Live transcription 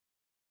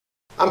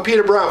I'm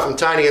Peter Brown from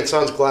Tiny &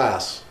 Sons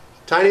Glass.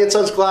 Tiny &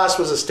 Sons Glass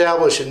was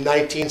established in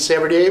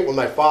 1978 when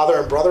my father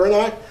and brother and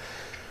I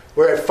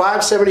were at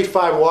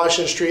 575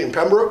 Washington Street in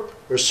Pembroke.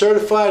 We're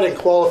certified and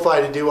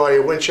qualified to do all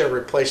your windshield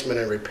replacement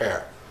and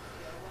repair.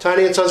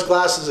 Tiny & Sons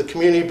Glass is a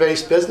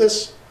community-based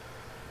business.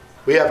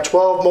 We have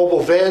 12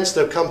 mobile vans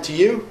that come to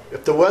you.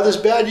 If the weather's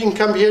bad, you can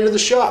come here to the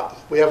shop.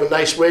 We have a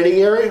nice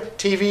waiting area,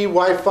 TV,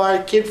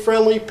 Wi-Fi,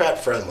 kid-friendly,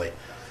 pet-friendly.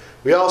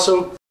 We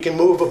also can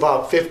move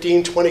about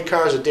 15-20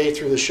 cars a day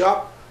through the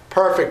shop.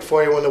 Perfect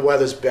for you when the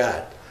weather's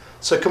bad.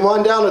 So come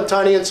on down to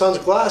Tiny & Sons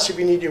Glass if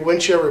you need your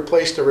windshield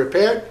replaced or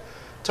repaired.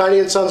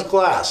 Tiny & Sons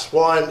Glass,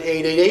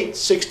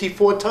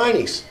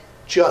 1-888-64-TINIES.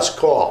 Just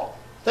call.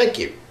 Thank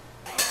you.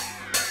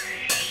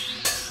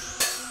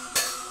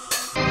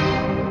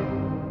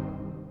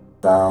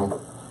 Down,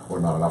 or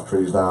not enough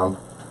trees down,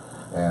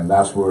 and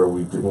that's where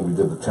we did, when we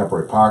did the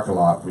temporary parking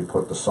lot, we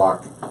put the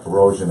sock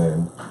erosion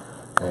in,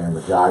 and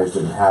the guys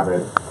didn't have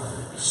it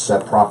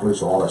set properly,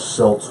 so all the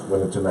silt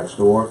went into next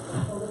door,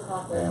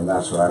 and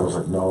that's why I was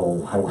like,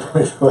 no,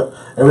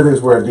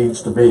 everything's where it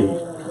needs to be.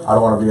 I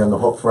don't want to be on the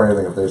hook for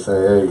anything if they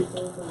say, hey,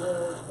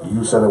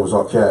 you said it was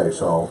okay.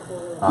 So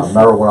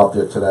Merrill went out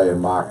there today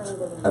and marked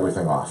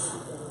everything off.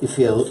 You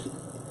feel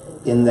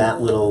in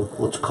that little,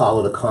 let's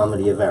call it a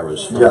comedy of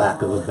errors, for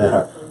lack of a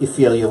better, you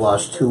feel you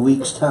lost 2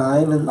 weeks'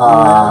 time?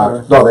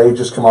 No, they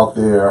just come out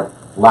there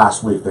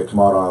last week. They come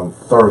out on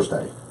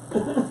Thursday.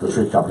 The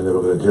tree company, they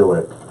were going to do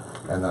it.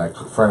 And then I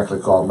frantically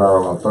called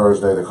Merrill on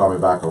Thursday. They called me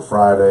back on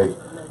Friday.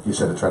 He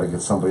said to try to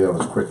get somebody out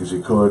as quick as he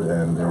could,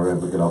 and they were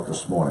able to get out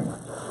this morning.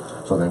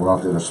 So they went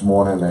out there this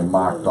morning. They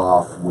marked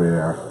off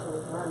where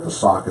the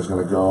sock is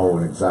going to go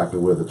and exactly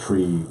where the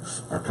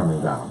trees are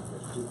coming down.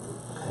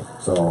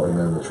 So, and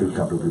then the tree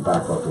company will be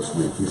back out this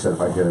week. He said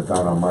if I get it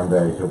done on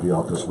Monday, he'll be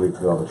out this week to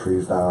get all the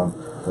trees down.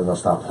 Then they'll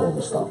stop pulling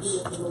the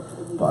stumps.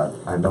 But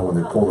I know when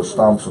they pull the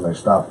stumps and they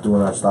stop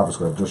doing that stuff, it's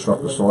going to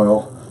disrupt the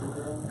soil.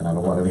 And I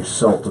don't want any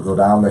silt to go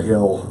down the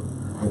hill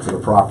into the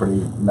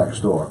property next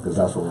door, because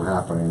that's what was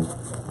happening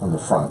on the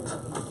front.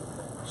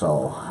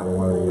 So I don't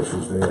want any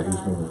issues there. He's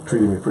been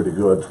treating me pretty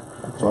good.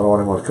 So I don't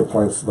want any more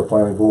complaints to the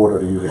planning board or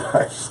to you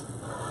guys.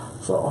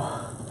 So.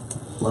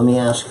 Let me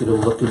ask you to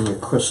look in your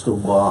crystal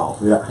ball.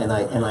 Yeah. And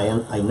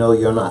I know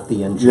you're not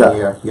the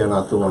engineer. Yeah. You're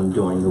not the one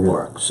doing the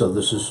work. So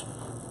this is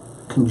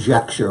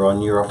conjecture on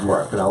your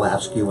part, but I'll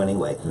ask you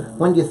anyway. Yeah.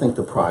 When do you think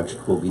the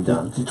project will be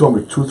done? He told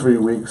me 2-3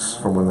 weeks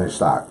from when they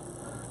start.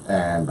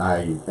 And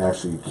I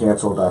actually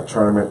canceled our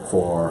tournament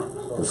for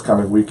this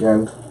coming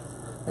weekend,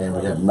 and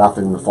we had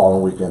nothing the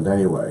following weekend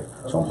anyway.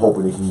 So I'm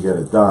hoping he can get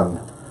it done,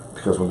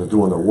 because when they're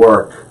doing the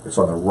work, it's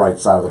on the right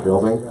side of the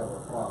building.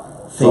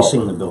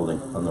 Facing the building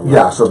on the right.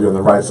 Yeah, so it'll be on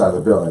the right side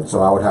of the building. So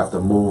I would have to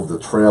move the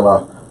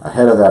trailer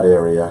ahead of that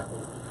area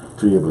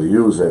to be able to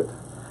use it,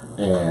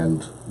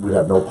 and we'd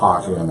have no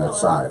parking on that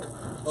side.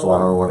 So I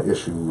don't want an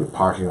issue with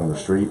parking on the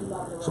street.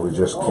 So we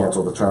just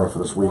canceled the tournament for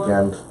this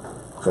weekend,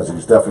 because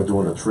he's definitely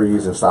doing the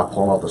trees and start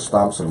pulling out the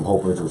stumps, and I'm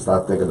hoping to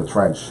start digging the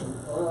trench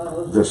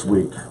this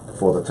week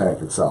for the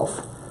tank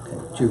itself.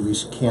 Do you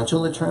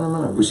cancel the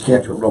tournament, or we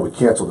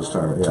canceled this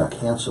tournament. Yeah,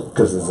 cancel,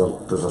 because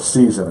there's a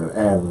season that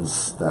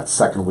ends that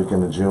second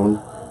weekend in June.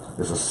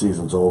 The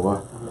season's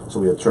over, so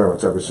we had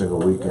tournaments every single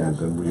weekend,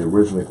 and we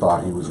originally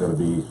thought he was going to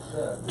be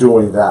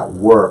doing that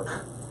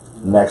work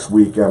next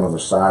weekend on the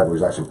side where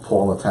he's actually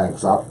pulling the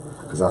tanks up,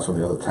 because that's when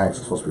the other tanks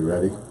are supposed to be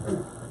ready.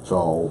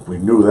 So we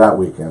knew that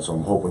weekend, so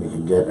I'm hoping he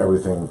can get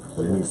everything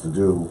that he needs to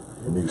do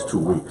in these 2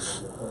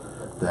 weeks.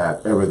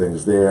 That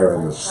everything's there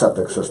and the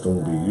septic system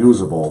will be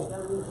usable,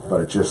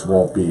 but it just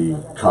won't be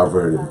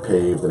covered and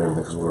paved and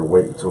everything, because we're going to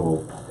wait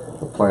until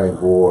the planning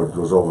board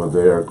goes over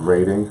their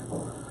grading,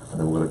 and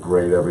then we're going to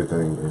grade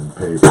everything and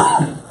pave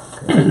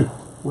it.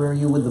 Where are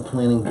you with the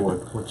planning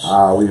board? We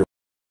are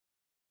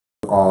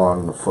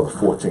on for the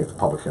 14th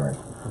public hearing.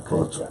 Okay.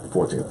 For the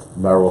 14th.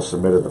 Merrill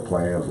submitted the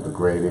plans with the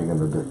grading and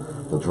the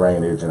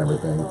drainage and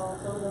everything,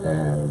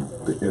 and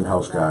the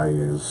in-house guy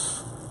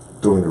is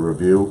doing the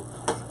review,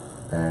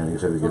 and he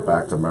said he'd get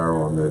back to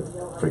Merrill and they'd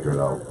figure it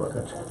out. But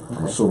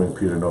I'm assuming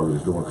Peter knows what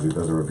he's doing, because he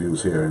does the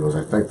reviews here. He goes,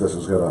 I think this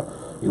is going to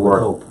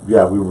work.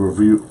 Yeah,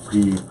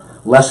 he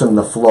lessened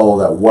the flow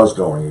that was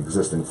going,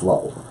 existing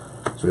flow.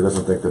 So he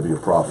doesn't think there'd be a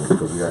problem,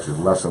 because we actually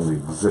lessened the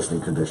existing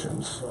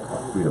conditions.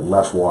 We have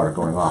less water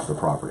going off the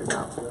property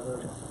now.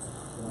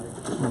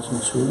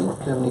 Ms. Sweeney, do you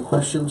have any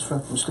questions for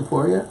Mr.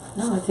 Poirier?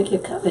 No, I think you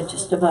covered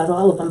just about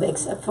all of them,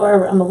 except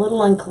for I'm a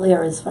little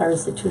unclear as far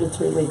as the 2 to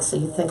 3 weeks. So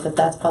you think that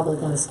that's probably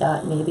going to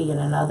start maybe in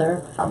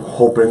another? I'm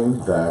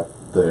hoping that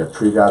the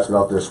tree guys get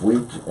out this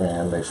week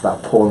and they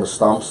start pulling the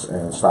stumps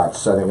and start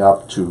setting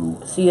up to.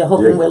 So you're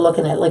hoping we're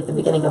looking at like the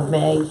beginning of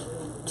May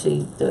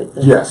to the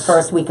yes.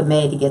 first week of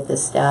May to get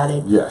this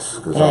started? Yes.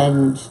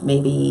 And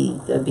maybe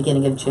the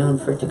beginning of June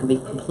for it to be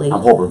complete?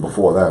 I'm hoping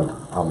before then.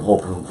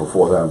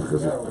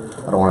 Because I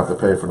don't want to have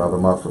to pay for another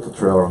month with the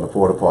trailer and the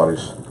porta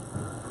potties.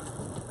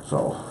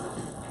 So,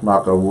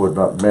 knock on wood,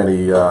 not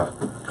many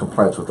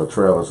complaints with the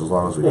trailers as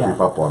long as we keep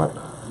up on it.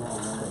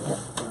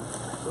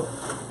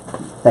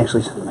 Thanks,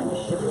 Lisa.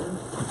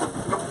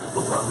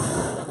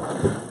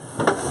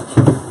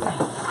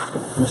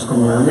 Mr.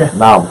 Newman.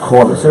 Now I'm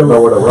cornered, so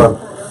nowhere to run.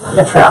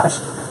 I'm trapped.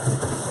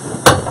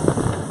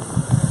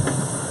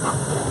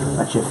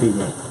 Watch your feet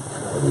in.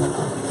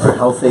 Our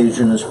health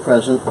agent is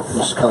present.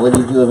 Ms. Cully,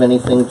 do you have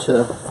anything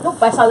to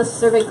Nope, I saw the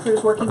survey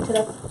crews working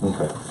today.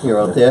 Okay. hear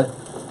out there?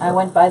 I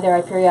went by there,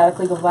 I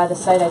periodically go by the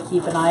site, I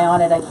keep an eye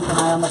on it, I keep an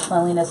eye on the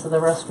cleanliness of the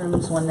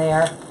restrooms when they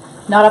are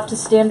not up to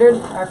standard.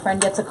 Our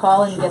friend gets a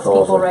call and gets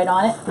calls people it. right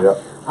on it.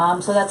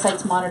 Yep. So that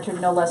site's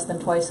monitored no less than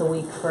twice a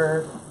week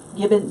for,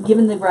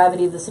 given the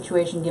gravity of the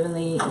situation, given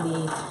the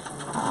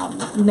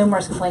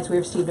numerous complaints we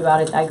received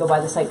about it, I go by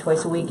the site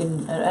twice a week,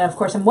 and of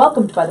course I'm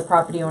welcomed by the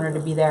property owner to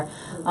be there,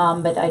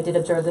 but I did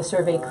observe the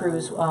survey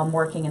crews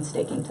working and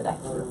staking today.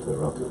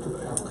 They're out there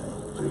today.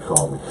 So you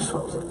called me. So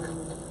I was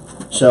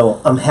like,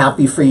 So I'm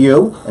happy for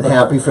you and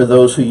happy for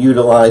those who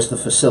utilize the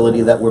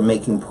facility that we're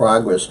making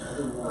progress.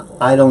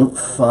 I don't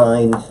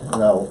find,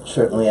 and I'll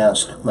certainly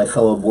ask my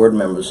fellow board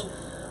members,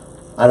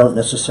 I don't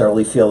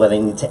necessarily feel that I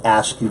need to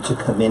ask you to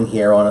come in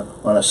here on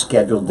a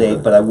scheduled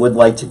date, but I would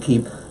like to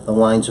keep the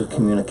lines of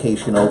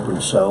communication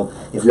open. So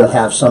if we Yeah.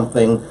 have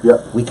something, Yeah.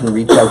 we can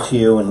reach out to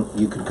you and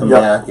you can come Yeah.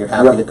 back. You're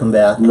happy Yeah. to come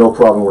back. no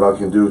problem. What I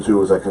can do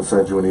too is I can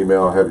send you an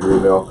email. I have your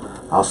email.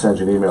 I'll send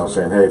you an email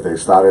saying, hey, they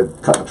started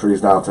cutting the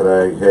trees down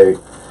today. Hey,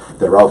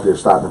 they're out there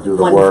starting to do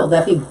the Wonderful, work.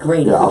 that'd be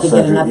great Yeah, if I'll we could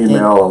send get you an an update.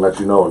 email and let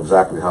you know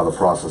exactly how the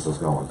process is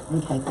going.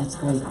 Okay, that's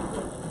great.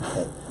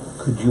 Okay.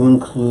 Could you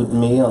include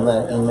me on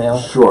that email?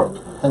 Sure.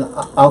 And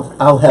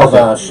I'll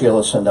have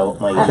Sheila send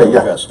out my email Okay, yeah.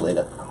 address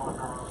later.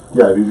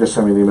 Yeah, if you just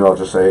send me an email,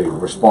 just say,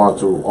 respond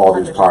to all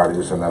these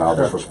parties, and then I'll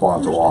just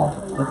respond to all.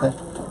 Okay.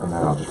 And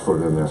then I'll just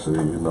put it in there so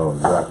that you know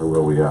exactly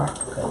where we are.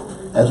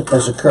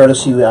 As a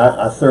courtesy,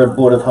 our third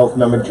Board of Health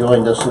member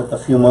joined us a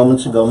few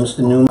moments ago, Mr.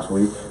 Newman. Last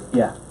week,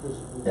 Yeah.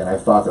 and I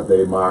thought that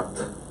they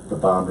marked the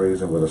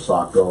boundaries and where the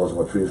sock goes and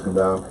what trees come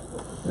down.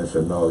 And they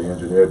said, no, the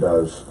engineer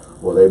does.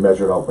 Well, they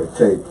measured out by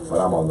tape, but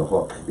I'm on the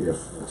hook if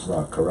it's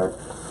not correct.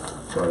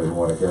 So I didn't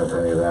want to get into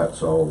any of that.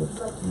 So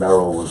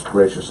Merrill was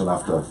gracious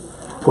enough to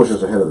push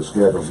us ahead of the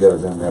schedule, get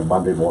us in there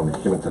Monday morning,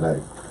 came in today,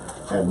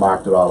 and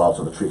marked it all out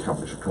so the tree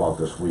company should come out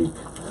this week,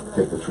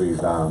 take the trees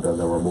down, then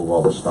they'll remove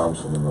all the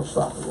stumps, and then they'll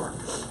stop the work.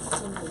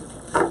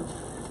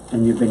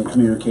 And you've been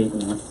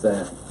communicating with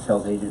the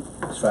health agent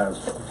as far as,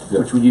 Yeah.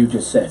 which you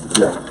just said.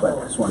 Yeah. But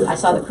I just wanted I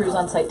saw the crews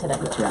on site today.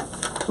 Yeah.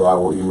 So I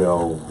will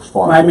email,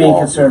 respond My to main all.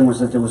 concern was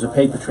that there was a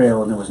paper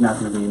trail and there was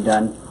nothing being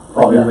done.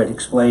 Oh, But yeah. you had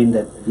explained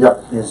that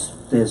Yep.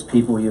 there's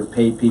people, you've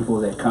paid people,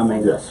 they're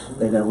coming. Yes.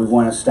 We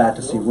want to start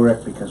to see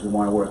work because we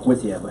want to work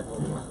with you, but,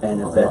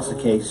 and if that's the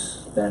case,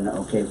 then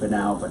okay for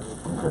now, but,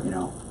 you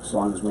know, as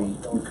long as you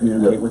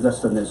communicate with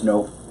us, then there's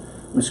no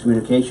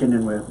miscommunication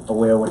and we're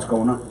aware of what's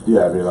going on.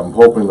 Yeah, I mean, I'm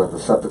hoping that the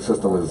septic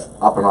system is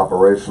up and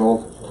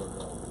operational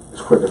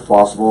as quick as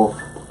possible.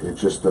 It's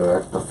just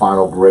the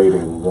final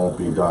grading won't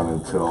be done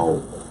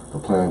until the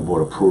planning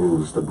board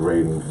approves the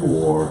grading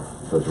for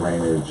the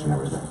drainage and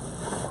everything.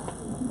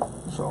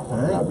 So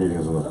that meeting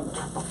is on the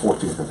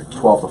 14th, I think,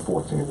 12th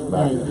or 14th.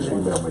 Matthew just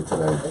emailed me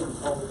today.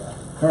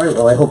 All right,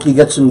 well, I hope you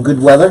get some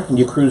good weather, and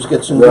your crews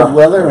get some Yeah, good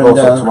weather, it looks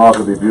like and tomorrow's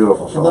gonna be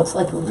beautiful. It So looks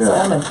like it's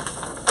yeah.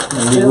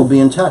 coming. we will be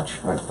in touch.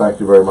 All right, thank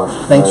you very much.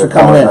 Thanks And for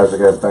coming in. I apologize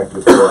again. Thank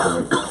you for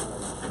working me.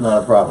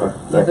 Not a problem.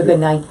 You have a good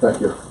night.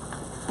 Thank you.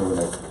 Have a good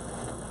night.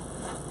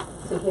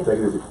 Take care. Take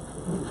it easy.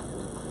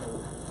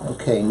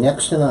 Okay,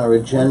 next on our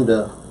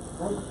agenda,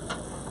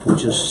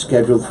 which is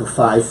scheduled for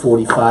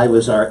 5:45,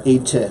 is our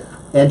Aid to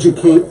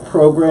Educate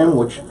program,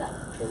 which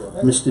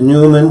Mr.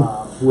 Newman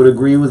would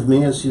agree with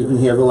me, as he's been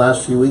here the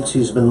last few weeks.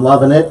 He's been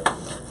loving it.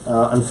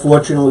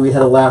 Unfortunately, we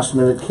had a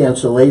last-minute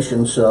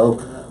cancellation,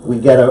 so we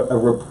get a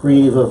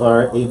reprieve of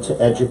our Aid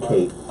to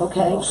Educate.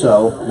 Okay.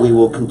 So we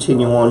will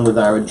continue on with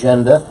our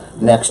agenda.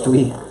 Next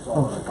week,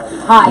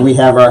 Hi. we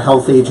have our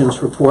health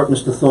agents report.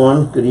 Mr.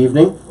 Thorne, good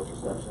evening.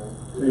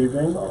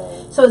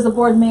 So as the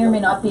board may or may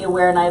not be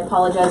aware, and I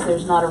apologize,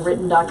 there's not a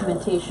written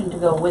documentation to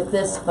go with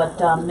this, but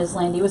Ms.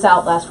 Landy was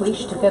out last week.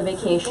 She took a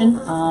vacation.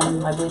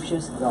 I believe she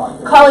was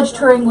college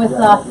touring with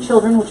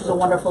children, which is a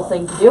wonderful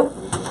thing to do.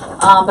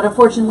 But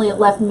unfortunately, it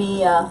left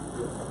me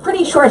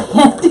pretty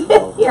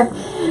short-handed here.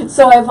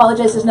 So I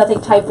apologize, there's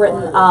nothing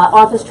typewritten.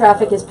 Office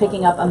traffic is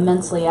picking up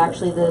immensely.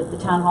 Actually, the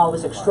town hall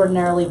was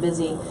extraordinarily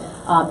busy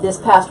this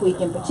past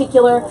week in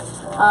particular.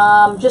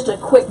 Just a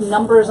quick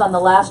numbers on the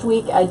last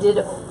week. I did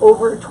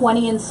over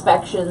 20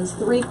 inspections,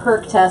 3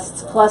 perk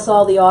tests, plus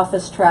all the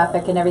office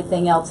traffic and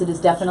everything else. It is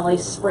definitely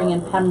spring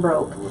in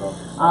Pembroke.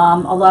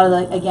 A lot of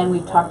the, again,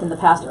 we've talked in the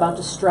past about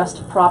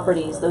distressed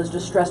properties. Those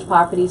distressed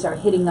properties are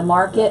hitting the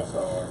market,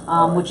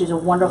 which is a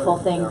wonderful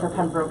thing for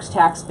Pembroke's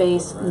tax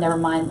base. Never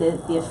mind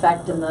the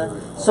effect and the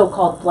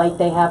so-called blight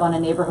they have on a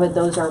neighborhood.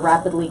 Those are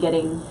rapidly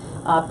getting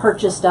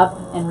purchased up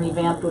and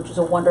revamped, which is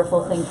a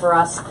wonderful thing for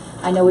us.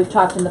 I know we've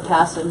talked in the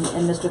past, and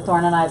Mr.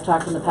 Thorne and I have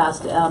talked in the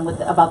past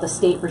about the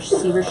state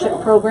receivership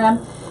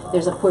program.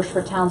 There's a push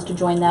for towns to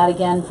join that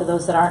again. For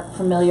those that aren't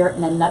familiar,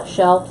 in a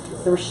nutshell,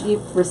 the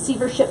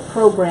receivership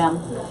program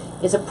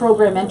is a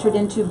program entered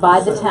into by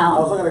the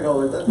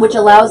town, which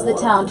allows the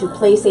town to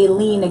place a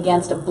lien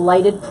against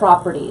blighted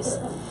properties.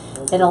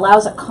 It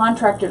allows a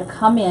contractor to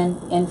come in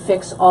and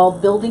fix all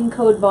building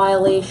code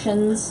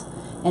violations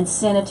and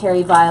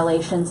sanitary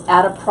violations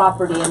at a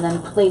property and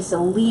then place a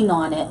lien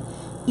on it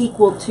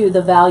equal to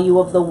the value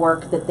of the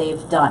work that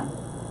they've done.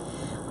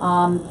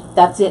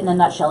 That's it in a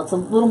nutshell. It's a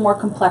little more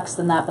complex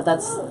than that, but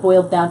that's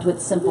boiled down to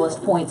its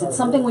simplest points. It's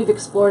something we've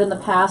explored in the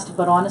past,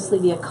 but honestly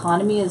the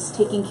economy is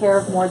taking care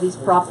of more of these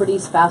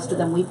properties faster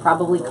than we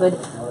probably could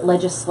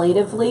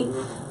legislatively.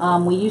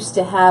 We used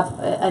to have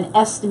an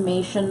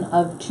estimation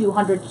of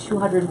 200 to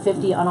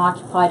 250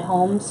 unoccupied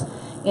homes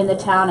in the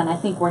town, and I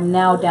think we're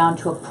now down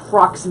to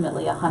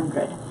approximately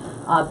 100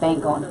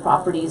 bank-owned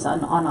properties,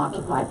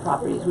 unoccupied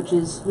properties, which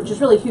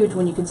is really huge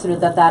when you consider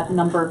that that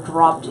number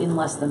dropped in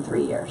less than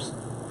 3 years.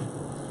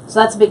 So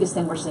that's the biggest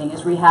thing we're seeing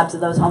is rehabs of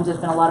those homes. There's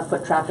been a lot of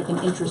foot traffic and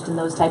interest in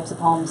those types of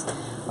homes,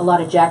 a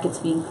lot of jackets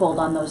being pulled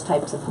on those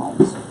types of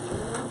homes.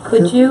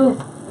 Could you,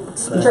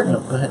 Sure. No,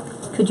 go ahead.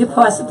 could you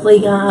possibly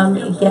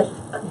get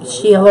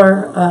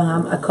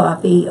Sheila a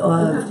copy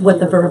of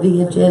what the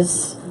verbiage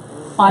is?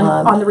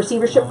 On the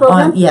receivership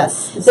program?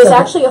 Yes. There's So-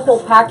 actually a whole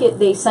packet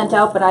they sent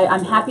out, but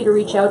I'm happy to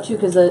reach out to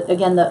because,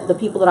 again, the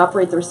people that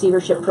operate the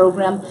receivership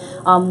program,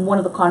 one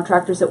of the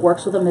contractors that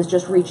works with them has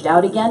just reached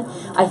out again.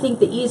 I think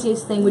the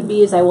easiest thing would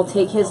be is I will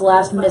take his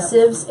last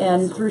missives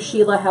and through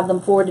Sheila have them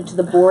forwarded to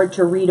the board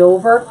to read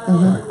over.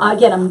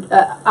 Again,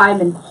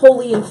 I'm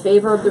wholly in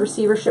favor of the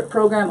receivership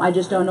program. I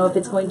just don't know if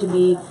it's going to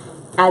be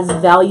as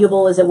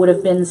valuable as it would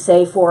have been,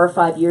 say, 4 or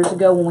 5 years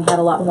ago when we had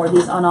a lot more of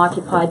these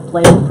unoccupied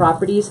blighted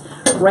properties.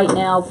 Right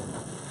now,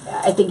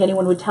 I think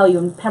anyone would tell you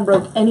in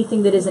Pembroke,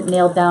 anything that isn't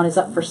nailed down is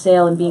up for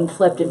sale and being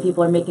flipped, and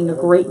people are making a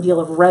great deal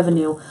of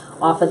revenue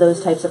off of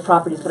those types of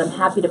properties. But I'm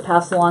happy to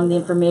pass along the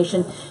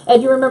information.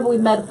 Ed, you remember we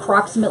met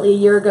approximately a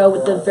year ago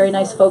with the very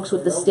nice folks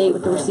with the state,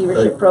 with the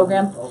receivership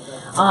program?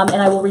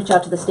 And I will reach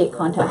out to the state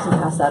contacts and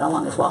pass that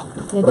along as well.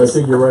 But I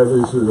think you're right,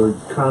 Lisa, the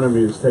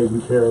economy is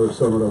taking care of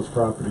some of those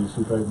properties.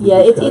 In fact, we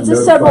Yeah, just got it's a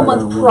notified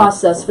several-month on one.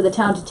 process for the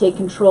town to take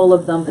control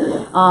of them.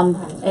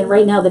 And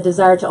right now, the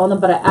desire to own them,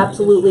 but I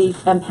absolutely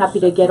am happy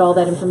to get all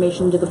that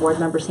information into the board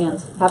members'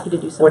 hands. Happy to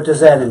do so. What does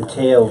that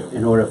entail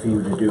in order for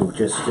you to do?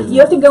 Just to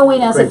You have to go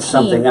in as a print team.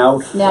 something out?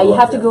 Now, you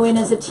have to go in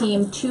as a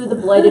team to the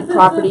blighted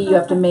property. You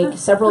have to make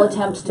several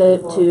attempts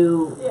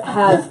to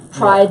have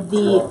tried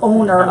the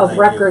owner of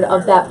record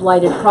of that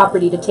blighted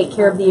property to take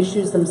care of the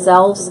issues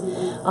themselves.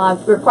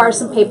 It requires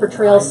some paper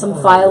trails,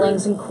 some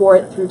filings in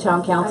court through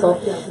town council.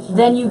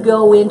 Then you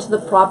go into the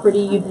property,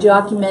 you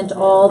document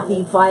all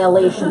the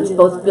violations,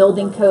 both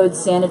building code,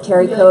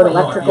 sanitary code,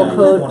 electrical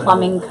code,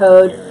 plumbing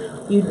code.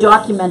 You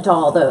document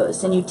all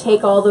those, and you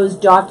take all those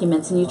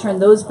documents and you turn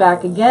those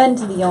back again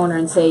to the owner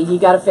and say, you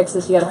gotta fix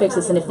this, you gotta fix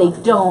this, and if they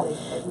don't,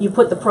 you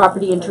put the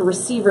property into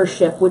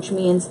receivership, which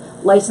means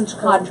licensed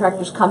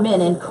contractors come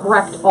in and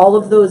correct all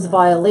of those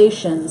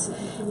violations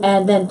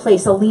and then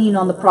place a lien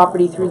on the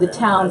property through the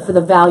town for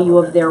the value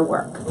of their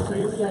work.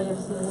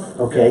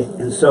 Okay,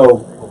 and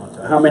so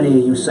how many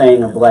are you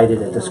saying are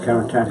blighted at this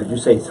current time? Did you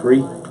say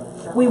 3?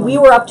 We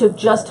were up to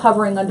just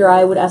hovering under,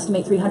 I would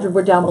estimate 300.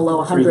 We're down below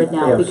 100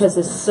 now Yeah. because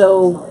there's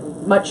so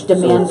much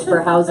demand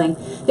for housing.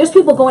 There's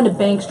people going to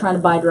banks trying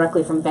to buy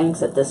directly from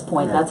banks at this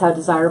point. That's how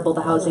desirable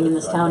the housing in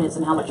this town is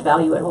and how much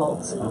value it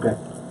holds. Okay.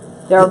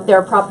 There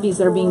are properties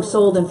that are being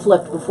sold and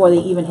flipped before they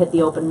even hit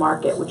the open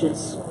market, which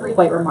is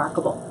quite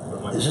remarkable.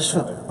 Is this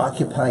for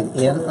occupied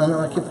and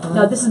unoccupied?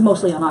 No, this is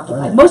mostly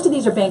unoccupied. Right. Most of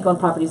these are bank-owned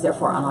properties,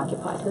 therefore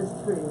unoccupied.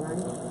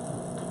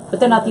 But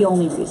they're not the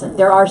only reason.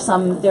 There are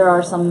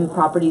some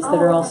properties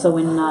that are also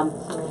in.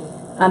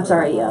 I'm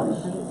sorry.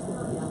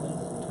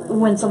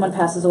 When someone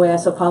passes away, I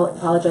so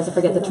apologize. I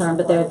forget the term,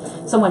 but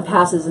someone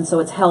passes, and so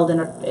it's held in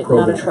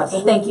not a trust.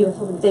 Thank you.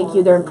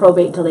 They're in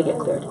probate until they get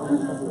cleared.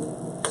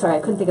 Sorry, I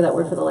couldn't think of that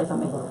word for the life of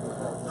me.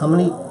 How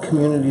many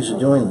communities are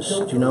doing this?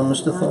 Do you know,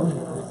 Mr.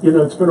 Thorne? You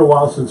know, it's been a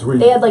while since we.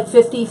 They had like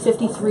 50,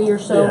 53 or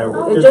so.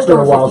 Yeah, it's Just been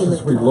a over while 50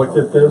 since we looked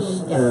at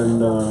this, Yeah. and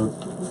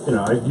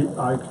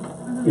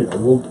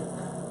we'll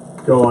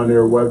go on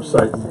their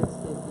website and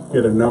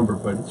get a number,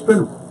 but it's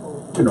been,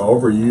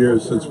 over a year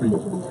since we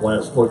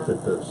last looked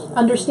at this.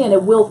 Understand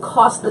it will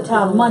cost the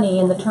town money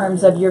in the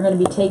terms of you're going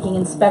to be taking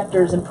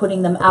inspectors and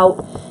putting them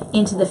out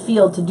into the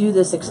field to do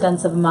this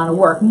extensive amount of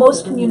work.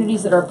 Most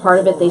communities that are part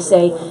of it, they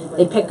say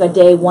they pick a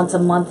day once a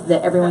month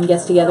that everyone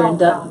gets together and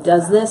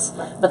does this,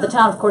 but the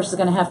town of course is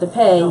going to have to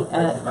pay,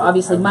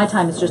 obviously my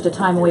time is just a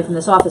time away from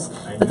this office,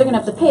 but they're going to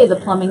have to pay the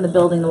plumbing, the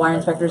building, the wire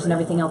inspectors and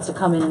everything else to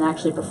come in and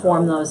actually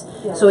perform those.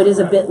 So it is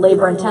a bit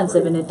labor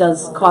intensive and it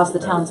does cost the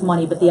town's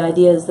money, but the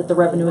idea is that the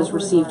revenue is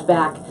received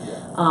back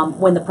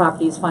when the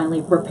property is finally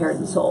repaired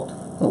and sold.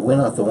 Well, we're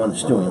not the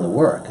ones doing the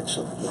work. It's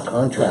a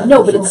contract.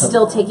 No, but it's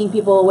still taking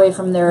people away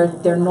from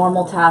their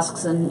normal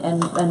tasks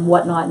and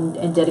whatnot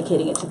and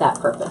dedicating it to that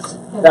purpose.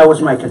 That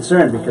was my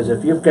concern, because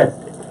if you've got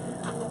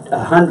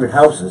 100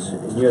 houses,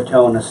 and you're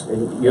telling us,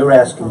 and you're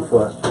asking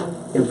for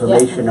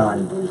information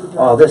on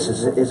all this,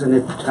 isn't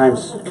it time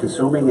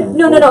consuming and?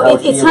 No, how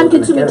it's she time able to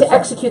consuming get to us that?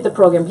 execute the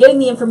program. Getting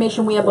the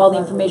information, we have all the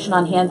information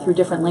on hand through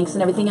different links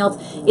and everything else.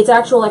 It's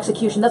actual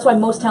execution. That's why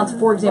most towns,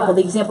 for example,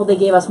 the example they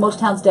gave us, most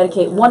towns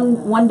dedicate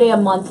one day a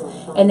month,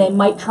 and they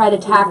might try to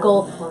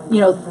tackle,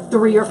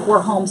 3 or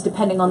 4 homes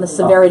depending on the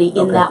severity in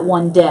okay. that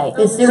one day.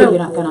 Is there so a you're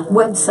not gonna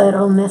website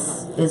on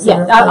this? Is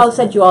Yeah, there a I'll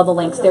send you all the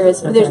links.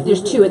 There's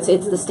 2. It's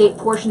the state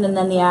portion and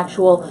then the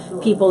actual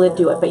people that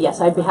do it. But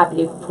yes, I'd be happy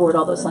to forward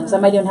all those links. I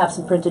might even have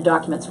some printed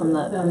documents from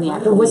the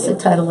actual. What's the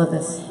meeting. title of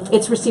this?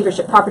 It's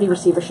receivership, property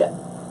receivership.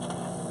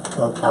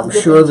 I'm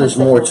sure there's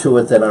more to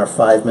it than our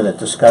 5-minute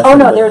discussion. Oh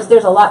no, but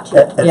there's a lot to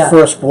it. At Yeah.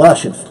 first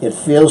blush, it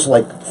feels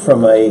like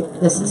from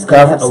This is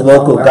gonna have a some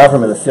local homework.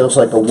 government, it feels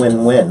like a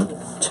win-win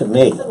to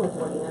me.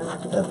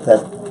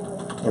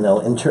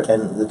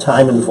 And the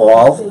time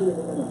involved,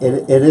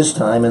 it is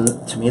time,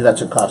 and to me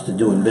that's a cost of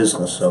doing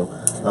business, so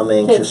I'm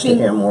anxious to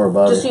hear more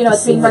about it. Just so you know,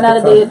 it's being run out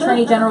of the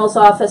Attorney General's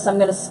office. I'm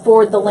going to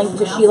forward the link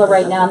to Sheila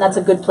right now, and that's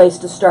a good place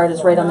to start,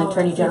 is right on the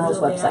Attorney General's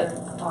website.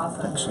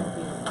 Excellent.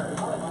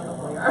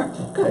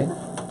 Okay.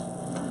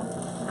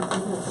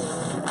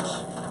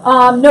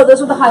 No,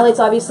 those were the highlights,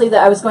 obviously,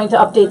 that I was going to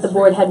update the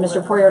board had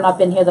Mr. Poirier not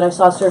been here, that I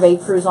saw survey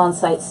crews on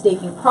site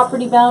staking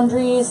property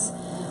boundaries.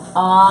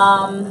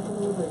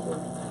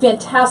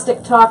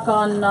 Fantastic talk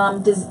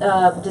on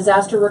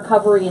disaster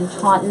recovery in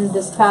Taunton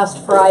this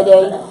past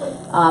Friday,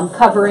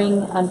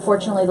 covering,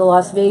 unfortunately, the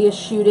Las Vegas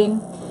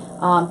shooting,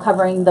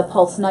 covering the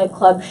Pulse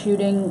nightclub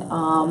shooting,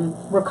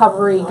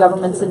 recovery,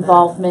 government's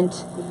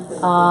involvement,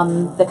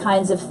 the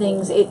kinds of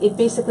things. It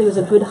basically was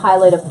a good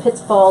highlight of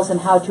pitfalls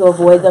and how to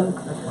avoid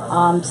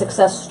them,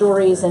 success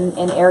stories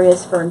and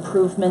areas for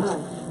improvement.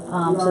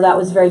 So that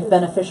was very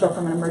beneficial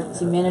from an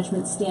emergency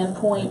management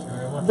standpoint.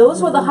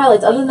 Those were the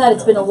highlights. Other than that,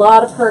 it's been a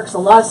lot of perks, a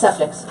lot of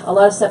septics, a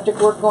lot of septic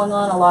work going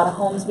on, a lot of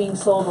homes being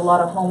sold, a lot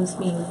of homes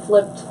being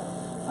flipped.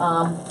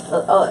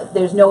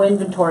 There's no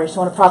inventory,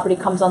 so when a property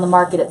comes on the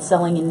market, it's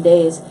selling in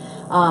days,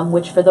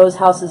 which for those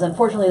houses,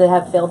 unfortunately, that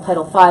have failed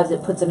Title V's,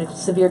 it puts in a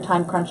severe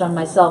time crunch on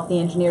myself, the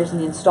engineers, and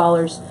the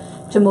installers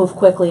to move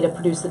quickly to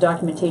produce the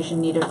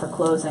documentation needed for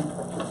closing.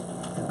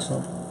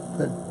 Excellent.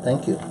 Good.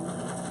 Thank you.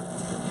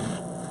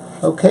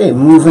 Okay,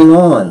 moving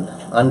on.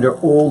 Under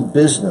old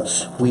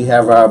business, we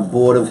have our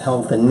Board of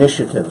Health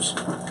initiatives.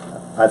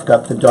 I've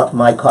got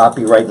my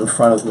copy right in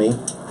front of me.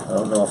 I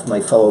don't know if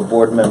my fellow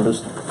board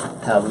members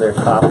have their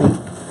copy.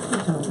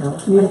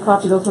 You need a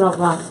copy, those went out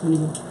last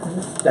meeting.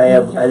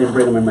 I didn't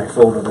bring them in my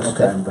folder this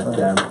Okay. time,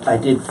 but I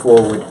did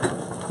forward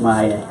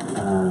my,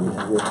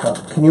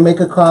 Can you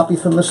make a copy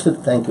for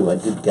Mr. Thank you, I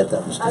did get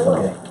that, Mr. will.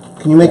 Okay.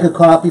 Can you make a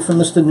copy for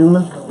Mr.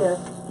 Newman? Yes.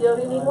 Do you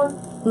already need one?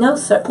 No,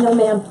 sir. No,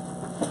 ma'am.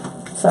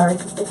 Sorry.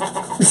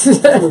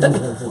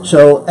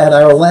 So at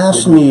our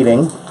last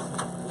meeting,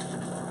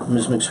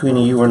 Ms.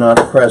 McSweeney, you were not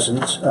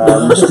present.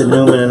 Mr.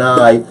 Newman and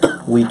I,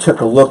 we took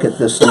a look at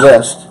this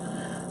list,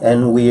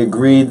 and we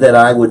agreed that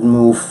I would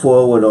move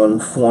forward on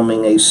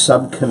forming a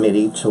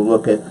subcommittee to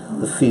look at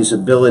the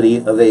feasibility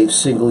of a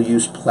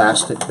single-use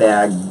plastic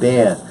bag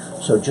ban.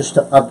 So just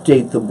to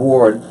update the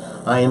board,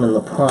 I am in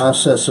the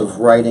process of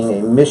writing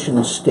a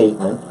mission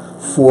statement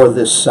for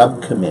this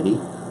subcommittee.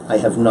 I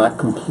have not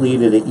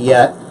completed it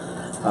yet.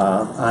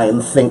 I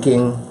am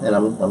thinking, and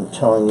I'm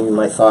telling you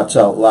my thoughts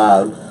out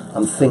loud,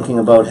 I'm thinking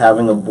about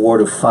having a board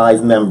of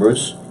 5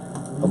 members,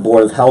 a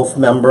Board of Health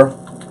member,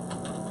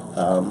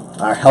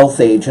 our health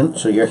agent,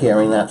 so you're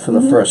hearing that for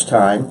the first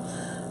time.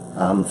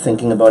 I'm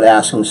thinking about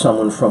asking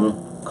someone from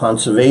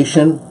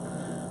Conservation,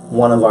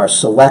 one of our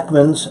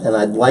selectmen's, and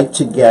I'd like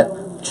to get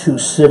 2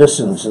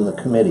 citizens in the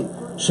committee.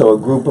 So a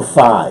group of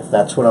 5,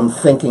 that's what I'm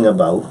thinking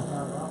about.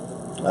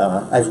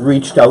 I've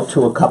reached out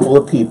to a couple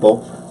of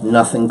people,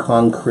 nothing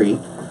concrete.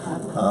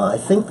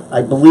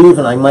 I believe,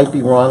 and I might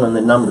be wrong on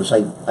the numbers,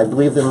 I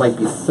believe there might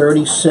be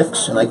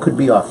 36, and I could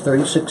be off,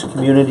 36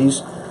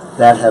 communities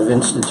that have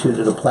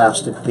instituted a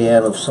plastic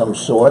ban of some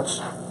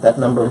sorts. That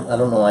number, I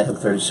don't know, I have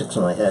 36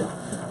 in my head.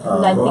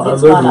 And I think Well, I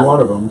it's live gone in up. one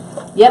of them,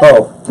 Yep.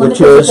 Oh, Plymouth which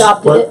has is-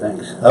 adopted it.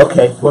 thanks.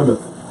 Okay,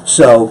 Plymouth.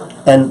 so,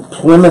 and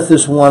Plymouth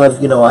is one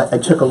of, I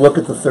took a look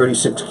at the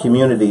 36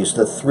 communities,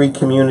 the 3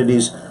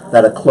 communities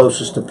that are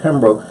closest to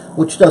Pembroke,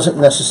 which doesn't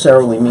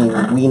necessarily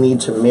mean we need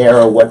to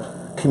mirror what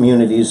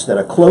communities that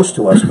are close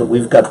to us, but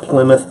we've got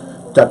Plymouth,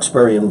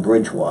 Duxbury, and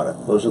Bridgewater.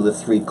 Those are the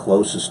 3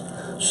 closest.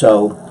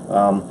 So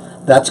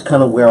that's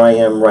kind of where I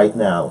am right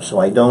now. So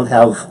I don't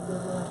have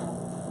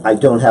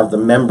the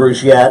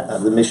members yet.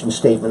 The mission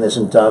statement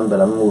isn't done,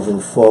 but I'm moving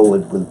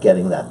forward with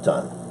getting that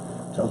done.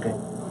 Okay.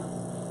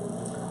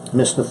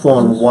 Mr.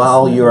 Thorne,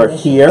 while you're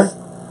here,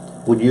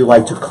 would you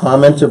like to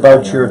comment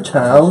about your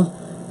town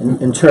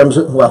in terms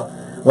of, well,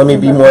 let me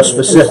be more It's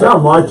specific.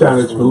 not my town,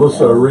 it's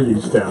Melissa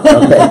O'Reilly's town,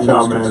 Okay.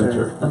 town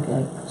manager.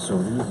 Okay.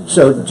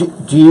 So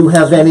do you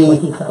have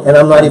any, and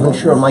I'm not even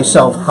sure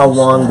myself how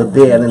long the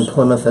ban in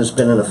Plymouth has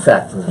been in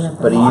effect,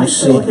 but are I you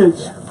think seeing,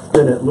 it's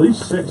been at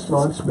least 6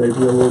 months, maybe a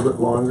little bit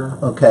longer.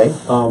 okay,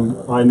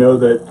 I know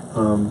that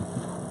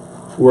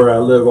where I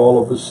live,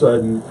 all of a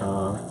sudden,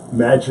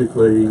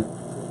 magically,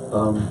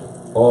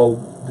 all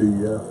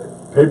the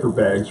paper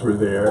bags were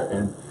there,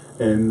 and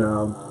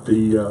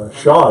the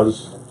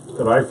Shaws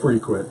that I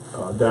frequent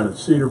down in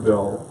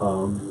Cedarville,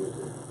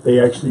 they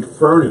actually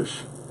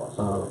furnish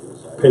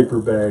paper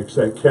bags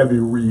that can be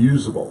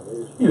reusable,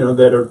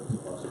 that are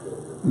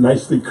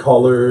nicely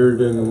colored,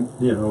 and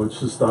it's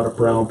just not a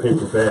brown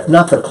paper bag.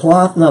 Not a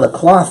cloth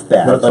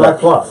bag. No, it's not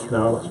cloth.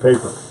 No, it's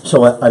paper.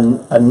 So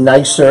a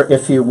nicer,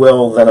 if you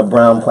will, than a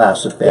brown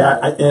plastic bag.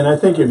 Yeah, and I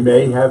think it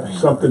may have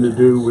something to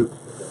do with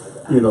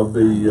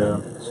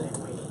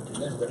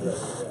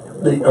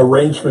the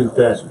arrangement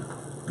that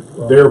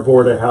their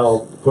Board of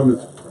Health,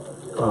 Plymouth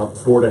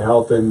Board of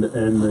Health, and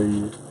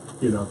the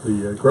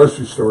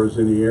grocery stores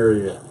in the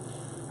area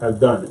have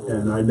done.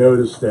 And I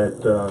noticed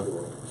that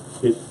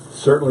it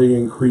certainly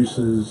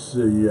increases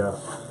the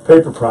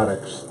paper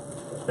products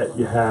that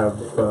you have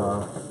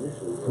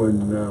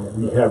when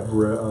we have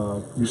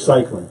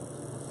recycling.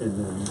 And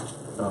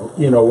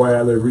then,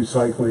 while the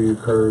recycling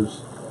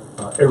occurs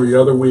every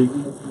other week,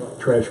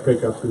 trash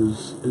pickup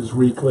is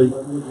weekly.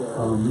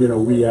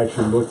 We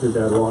actually looked at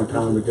that a long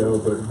time ago,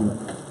 but we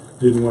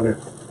didn't want to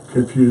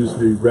confuse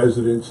the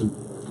residents in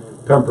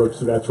Pembroke,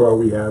 so that's why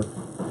we have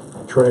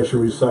trash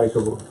and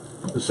recycle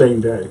the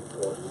same day,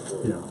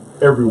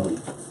 every week.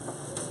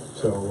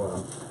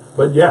 So,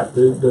 but yeah,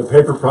 the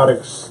paper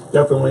products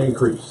definitely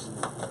increase.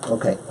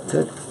 Okay,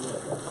 good.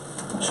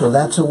 So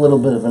that's a little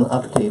bit of an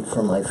update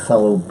for my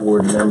fellow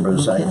board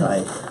members.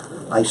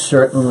 I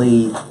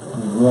certainly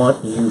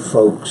want you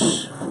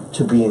folks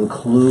to be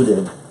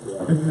included,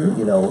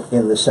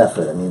 in this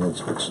effort. I mean,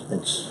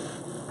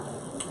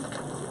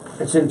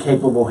 It's in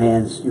capable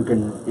hands. You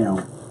can,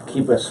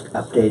 keep us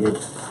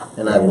updated.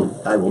 and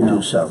I will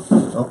do so.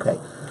 Okay.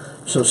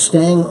 So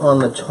staying on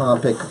the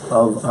topic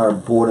of our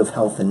Board of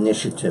Health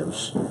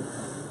initiatives,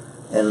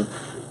 and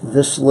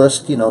this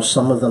list,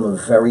 some of them are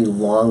very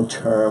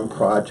long-term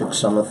projects,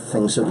 some of the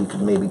things that we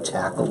could maybe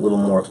tackle a little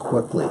more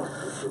quickly.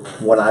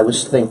 What I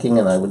was thinking,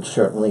 and I would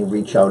certainly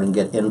reach out and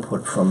get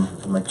input from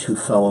my two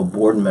fellow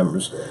board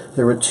members,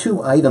 there are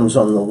 2 items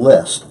on the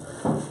list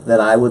that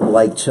I would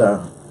like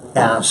to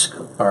ask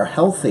our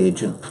health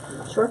agent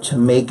to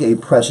make a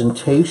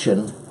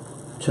presentation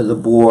to the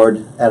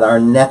board at our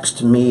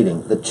next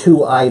meeting. The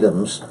 2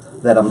 items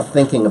that I'm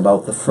thinking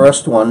about, the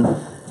first one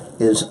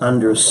is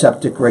under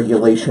septic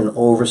regulation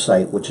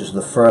oversight, which is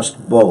the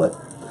first bullet.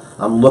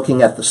 I'm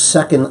looking at the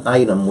second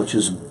item, which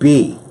is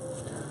B.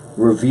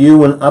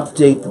 Review and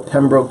update the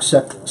Pembroke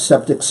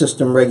septic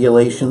system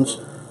regulations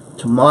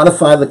to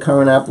modify the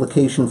current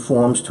application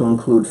forms to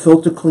include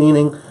filter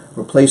cleaning,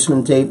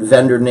 replacement date,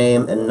 vendor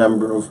name, and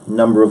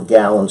number of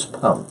gallons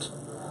pumped.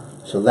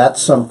 So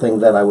that's something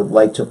that I would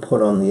like to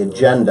put on the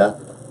agenda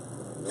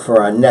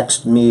for our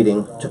next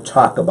meeting to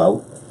talk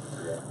about.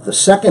 The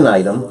second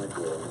item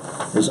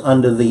is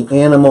under the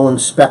animal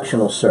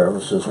inspectional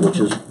services, which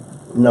is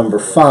number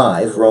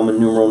 5, Roman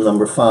numeral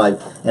number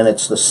 5, and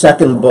it's the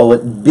second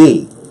bullet,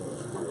 B.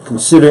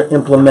 Consider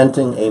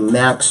implementing a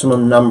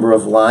maximum number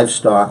of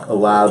livestock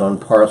allowed on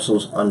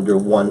parcels under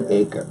 1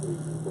 acre.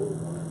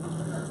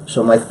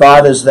 So my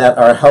thought is that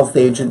our health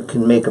agent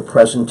can make a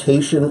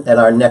presentation at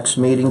our next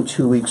meeting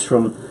 2 weeks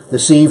from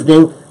this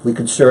evening. We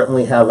could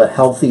certainly have a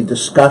healthy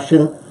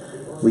discussion.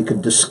 We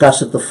could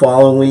discuss it the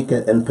following week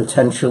and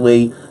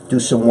potentially do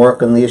some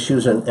work on the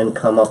issues and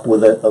come up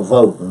with a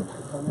vote and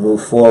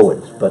move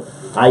forward. But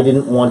I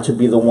didn't want to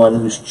be the one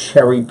who's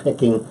cherry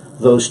picking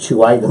those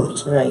 2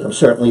 items. Right. I'm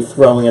certainly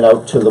throwing it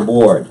out to the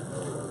board.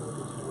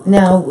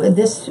 Now,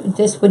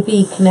 this would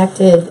be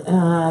connected,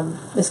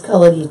 Ms.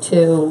 Cullity,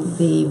 to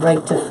the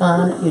right to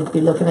farm. You'd be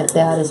looking at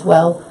that as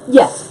well.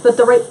 Yes, but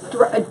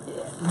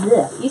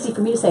easy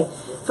for me to say.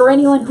 For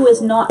anyone who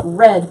has not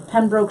read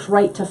Pembroke's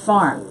Right to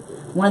Farm,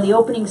 one of the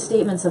opening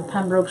statements of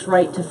Pembroke's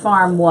Right to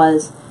Farm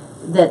was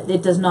that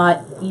it does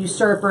not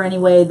usurp or any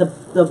way the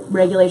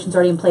regulations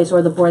already in place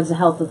or the board's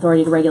health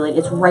authority to regulate.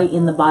 It's right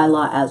in the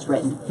bylaw as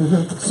written.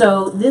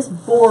 So this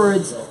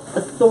board's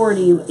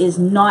authority is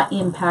not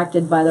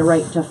impacted by the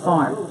right to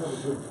farm.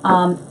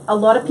 A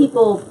lot of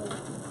people,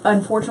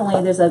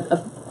 unfortunately, there's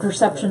a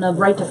perception of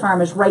right to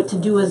farm is right to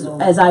do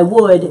as I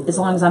would as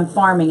long as I'm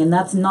farming, and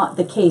that's not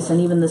the case.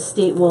 And even the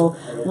state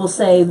will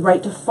say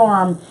right to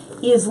farm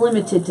is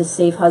limited to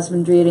safe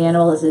husbandry of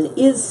animals, it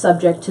is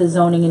subject to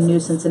zoning and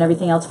nuisance and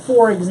everything else.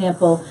 For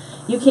example,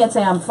 you can't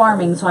say I'm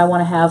farming, so I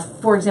want to have,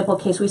 for example, a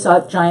case we saw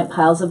giant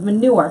piles of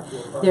manure.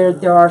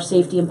 There are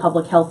safety and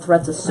public health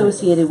threats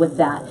associated with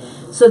that.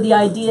 So the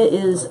idea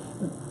is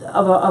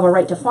of a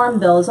right to farm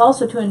bill is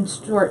also to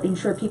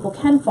ensure people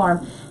can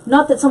farm.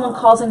 Not that someone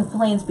calls and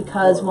complains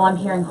because, well, I'm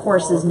hearing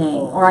horses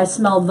neighing, or I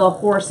smell the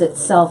horse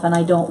itself and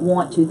I don't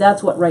want to.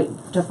 That's what right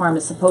to farm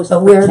is supposed to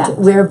protect.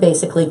 We're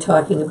basically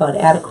talking about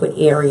adequate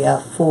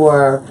area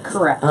for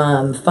correct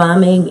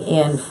farming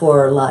and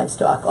for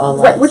livestock. All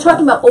right. We're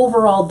talking about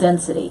overall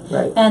density.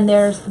 Right. And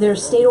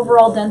there's state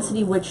overall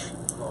density, which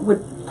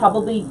would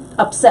probably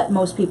upset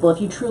most people. If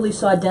you truly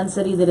saw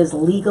density that is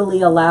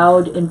legally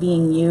allowed and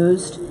being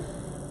used,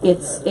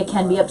 it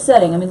can be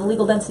upsetting. I mean, the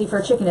legal density for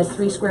a chicken is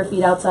 3 square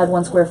feet outside,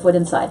 1 square foot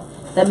inside.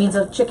 That means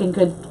a chicken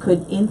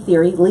could in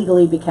theory,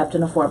 legally be kept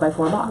in a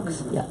 4x4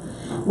 box. Yeah.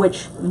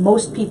 Which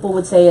most people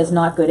would say is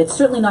not good. It's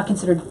certainly not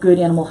considered good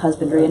animal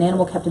husbandry. An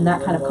animal kept in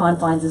that kind of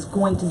confines is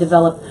going to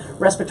develop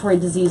respiratory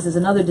diseases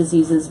and other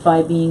diseases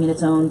by being in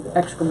its own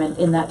excrement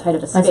in that type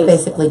of a space. That's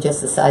basically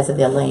just the size of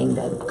their lane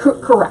then.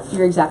 Correct.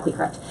 You're exactly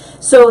correct.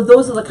 So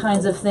those are the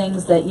kinds of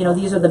things that,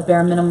 these are the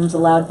bare minimums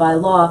allowed by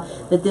law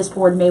that this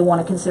board may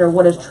want to consider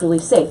what is truly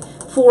safe.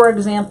 For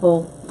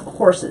example,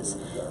 horses.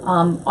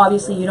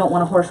 Obviously, you don't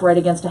want a horse right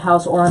against a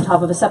house or on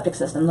top of a septic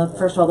system.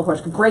 First of all, the horse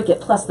could break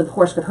it, plus the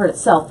horse could hurt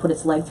itself, put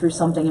its leg through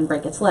something and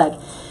break its leg.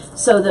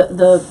 So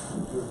the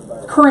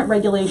current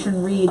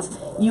regulation reads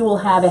you will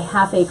have a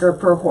half acre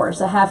per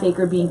horse, a half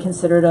acre being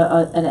considered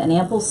an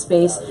ample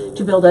space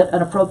to build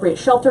an appropriate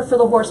shelter for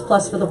the horse,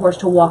 plus for the horse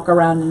to walk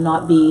around and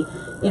not be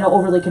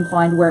overly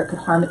confined where it could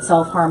harm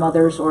itself, harm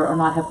others, or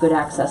not have good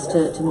access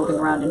to moving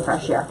around in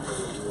fresh air.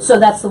 So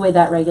that's the way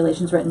that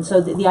regulation's written. So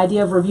the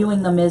idea of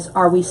reviewing them is,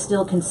 are we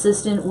still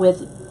consistent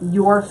with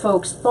your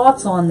folks'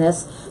 thoughts on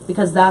this?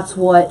 Because that's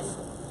what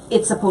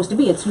it's supposed to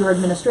be. It's your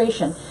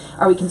administration.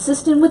 Are we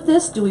consistent with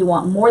this? Do we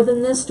want more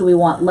than this? Do we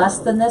want less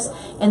than this?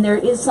 And there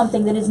is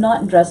something that is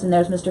not addressed, and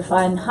there's Mr.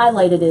 Fine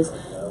highlighted is,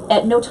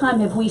 at no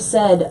time have we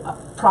said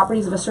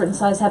properties of a certain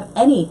size have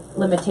any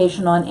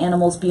limitation on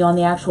animals beyond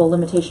the actual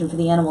limitation for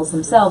the animals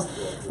themselves.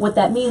 What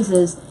that means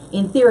is,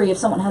 in theory, if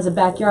someone has a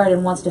backyard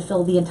and wants to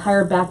fill the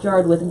entire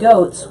backyard with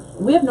goats,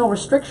 we have no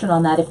restriction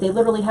on that. If they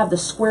literally have the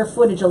square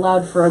footage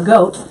allowed for a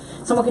goat,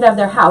 someone could have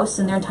their house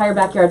and their entire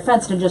backyard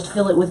fenced and just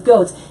fill it with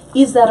goats.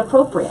 Is that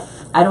appropriate?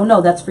 I don't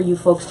know. That's for you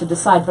folks to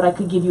decide, but I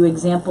could give you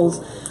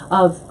examples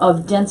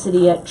of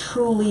density at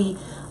truly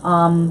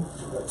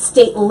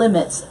state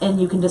limits, and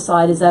you can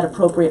decide, is that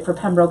appropriate for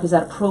Pembroke? Is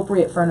that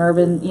appropriate for an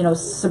urban,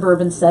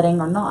 suburban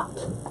setting or not?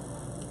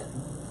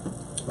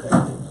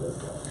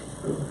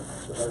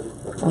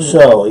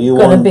 So, are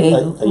you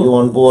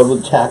on board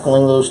with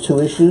tackling those two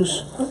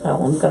issues?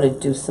 Well, I'm going to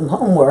do some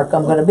homework.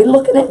 I'm going to be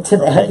looking into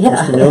that. Okay, Yeah.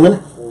 Mr.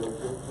 Newman?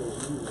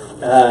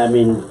 I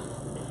mean,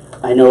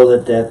 I know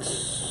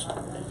that's,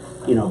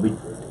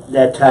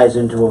 that ties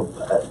into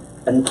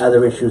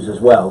other issues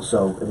as well,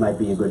 so it might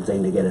be a good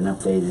thing to get an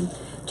update. And,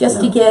 Just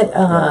to get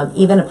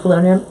even a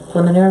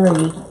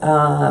preliminary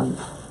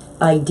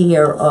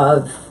idea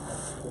of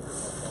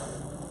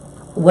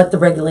what the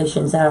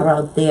regulations are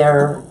out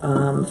there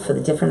for the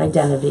different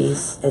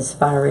identities as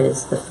far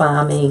as the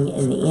farming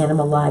and the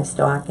animal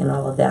livestock and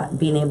all of that,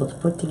 being able to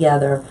put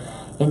together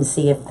and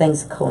see if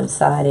things are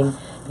coinciding,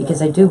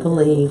 because I do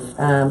believe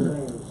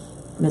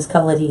Ms.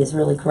 Cullity is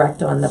really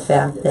correct on the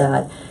fact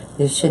that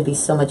there should be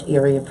so much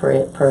area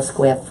per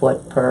square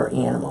foot per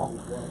animal.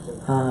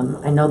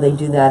 I know they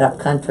do that up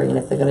country, and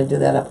if they're going to do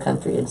that up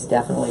country, it's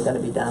definitely going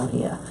to be down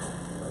here.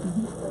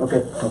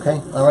 Okay.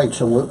 Okay, all right,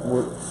 so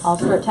we're I'll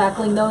start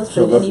tackling those,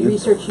 So but any you-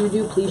 research you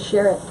do, please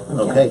share it.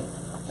 okay,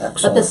 But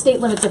excellent. the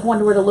state limits, if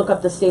one were to look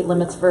up the state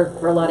limits for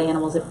a lot of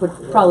animals, it would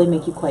probably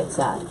make you quite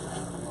sad.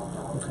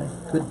 Okay,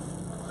 good.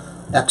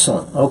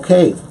 Excellent.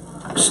 Okay,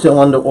 still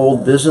under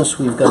old business,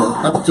 we've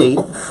got an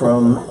update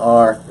from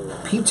our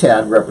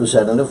PTAD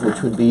representative,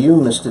 which would be you,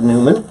 Mr.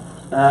 Newman.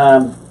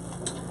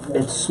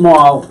 It's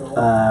small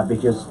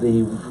because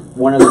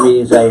one of the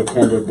meetings I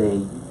attended,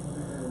 they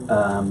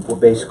were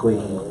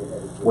basically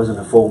wasn't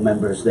a full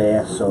members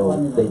there, so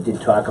they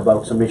did talk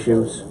about some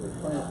issues,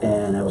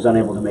 and I was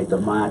unable to make the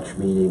March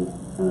meeting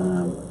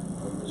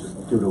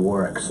due to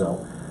work.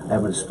 So I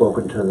haven't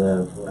spoken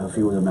to a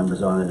few of the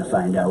members on it to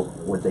find out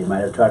what they might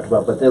have talked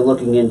about. But they're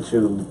looking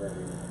into.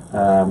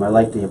 I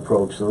like the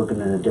approach. They're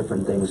looking into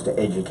different things to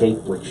educate,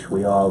 which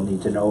we all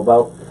need to know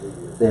about.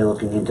 They're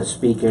looking into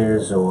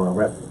speakers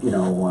or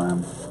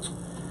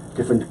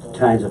different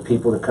kinds of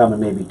people to come and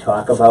maybe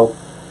talk about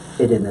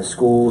it in the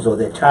schools, or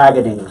they're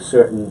targeting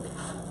certain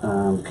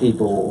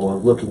people or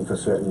looking for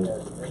certain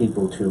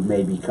people to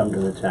maybe come to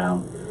the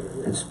town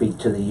and speak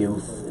to the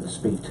youth and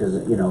speak to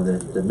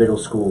the middle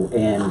school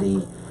and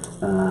the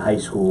high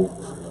school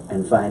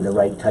and find the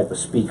right type of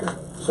speaker.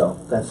 So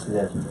that's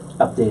the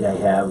update I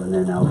have, and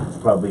then I'll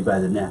probably by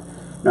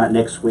not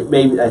next week,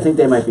 maybe, I think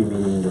they might be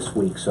meeting this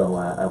week, so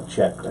I'll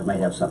check. I might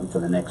have something for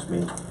the next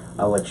meeting.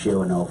 I'll let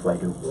Sheila know if I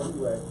do.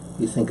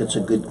 You think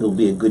it'll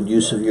be a good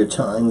use of your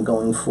time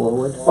going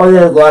forward? Oh,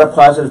 there are a lot of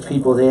positive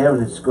people there,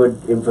 and it's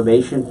good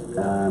information,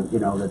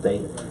 that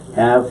they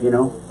have,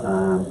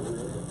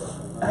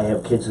 I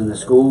have kids in the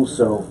school,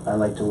 so I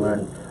like to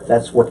learn.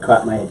 That's what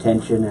caught my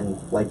attention, and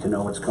like to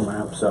know what's coming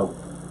up, so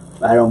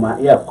I don't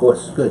mind. Yeah, of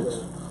course. Good.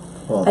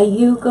 Well, Are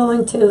you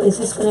going to, is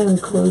this going to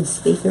include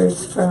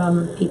speakers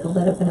from people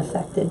that have been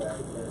affected?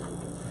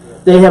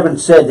 They haven't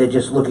said, they're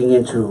just looking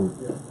into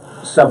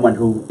someone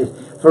who,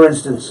 for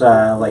instance,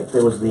 like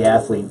there was the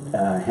athlete,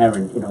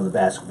 Heron, the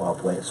basketball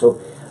player.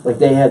 So, like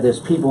there's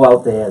people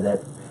out there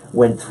that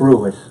went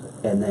through it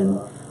and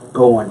then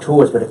go on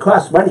tours, but it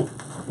costs money.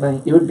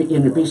 Right.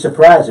 You'd be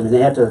surprised. I mean,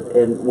 they have to,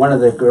 and one of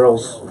the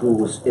girls who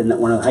was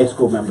one of the high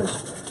school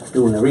members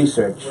doing the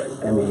research,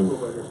 I mean,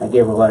 I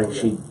gave her a lot of,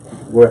 she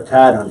worked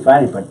hard on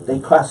finding, but they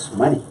cost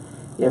money.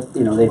 They have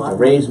to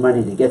raise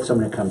money to get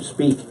someone to come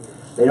speak.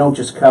 They don't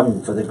just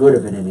come for the good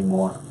of it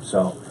anymore.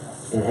 So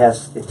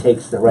it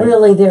takes the right.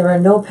 Really, there are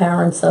no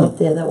parents out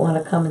there that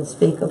want to come and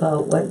speak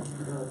about what.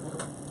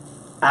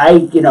 I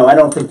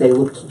don't think they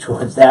look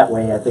towards that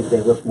way. I think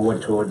they look more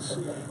towards,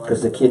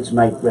 because the kids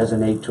might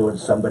resonate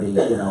towards somebody,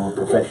 a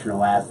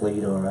professional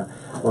athlete or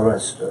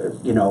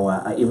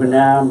even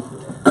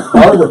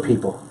Hollywood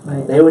people.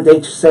 Right.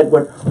 They said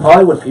what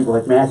Hollywood people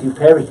like Matthew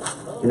Perry,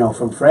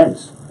 from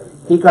Friends.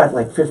 He got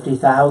like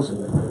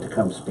 50,000 to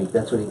come speak.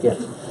 That's what he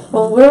gets.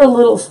 Well, we're a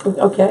little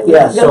okay.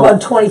 Yeah, We've got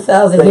about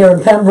 20,000 here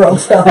in Pembroke.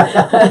 So.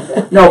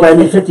 No, but I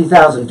mean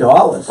 $50,000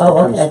 to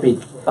come okay. speak.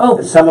 Oh.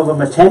 And some of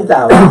them are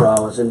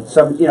 $10,000, and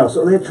some,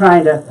 so they're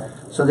trying to.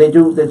 So they're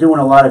doing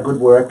a lot of good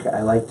work.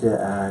 I like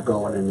to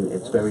go in, and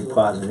it's very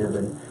positive.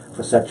 And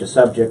for such a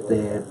subject,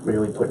 they're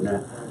really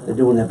they're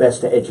doing their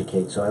best to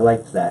educate. So I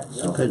liked that.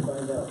 So. Good.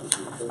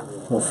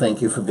 Well,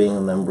 thank you for being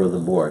a member of the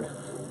board.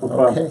 No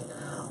problem. Okay.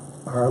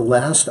 Our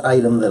last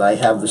item that I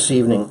have this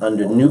evening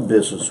under new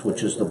business,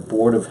 which is the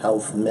Board of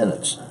Health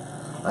minutes.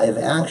 I have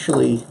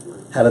actually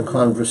had a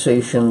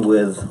conversation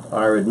with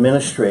our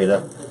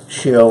administrator,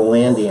 Cheryl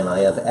Landy, and I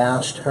have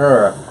asked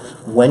her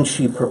when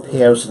she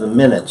prepares the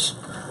minutes,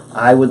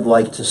 I would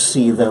like to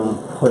see them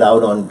put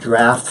out on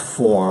draft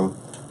form,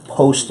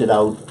 posted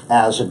out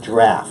as a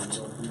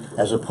draft,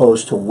 as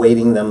opposed to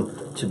waiting them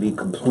to be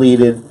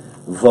completed,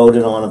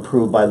 voted on,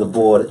 approved by the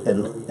board,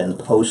 and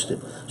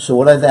posted. So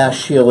what I've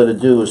asked Sheila to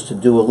do is to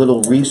do a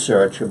little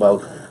research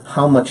about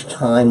how much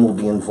time will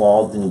be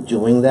involved in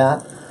doing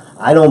that.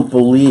 I don't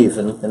believe,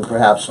 and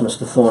perhaps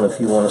Mr. Thorne, if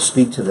you want to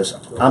speak to this,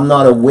 I'm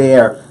not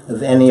aware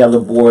of any other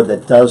board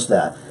that does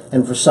that.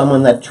 And for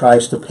someone that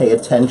tries to pay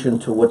attention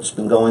to what's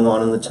been going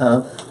on in the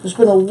town, there's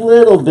been a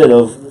little bit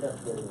of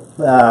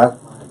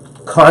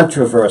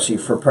controversy,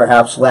 for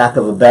perhaps lack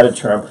of a better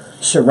term,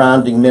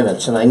 surrounding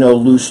minutes. And I know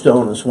Lou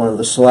Stone is one of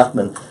the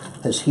selectmen,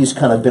 as he's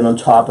kind of been on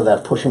top of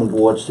that, pushing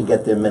boards to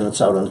get their minutes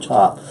out on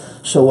top.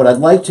 So what I'd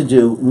like to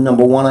do,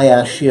 number one, I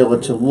asked Sheila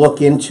to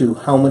look into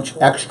how much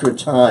extra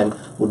time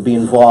would be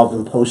involved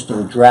in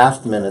posting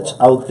draft minutes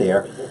out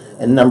there.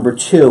 And number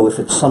two, if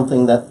it's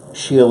something that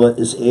Sheila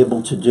is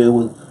able to do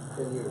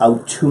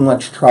without too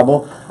much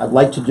trouble, I'd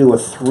like to do a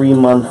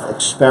 3-month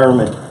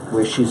experiment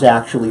where she's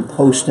actually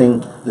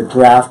posting the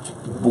draft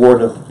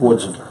Board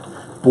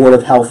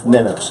of Health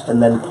minutes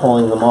and then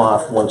pulling them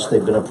off once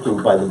they've been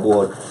approved by the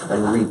board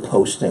and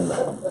reposting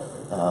them.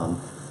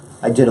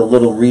 I did a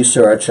little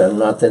research, and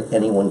not that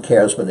anyone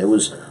cares, but it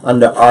was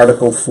under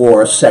Article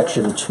 4,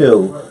 Section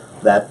 2,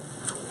 that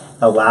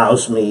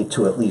allows me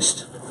to at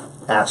least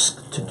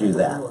ask to do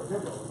that.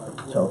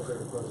 So,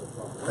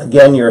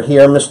 again, you're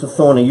here, Mr.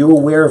 Thorne. Are you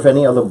aware of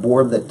any other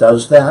board that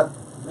does that?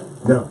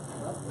 No.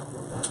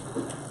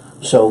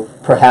 So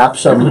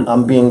perhaps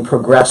I'm being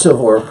progressive,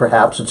 or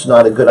perhaps it's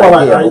not a good Well,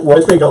 idea.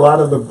 I think a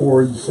lot of the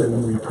boards,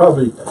 and we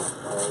probably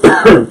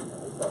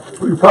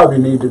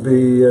need to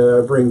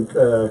bring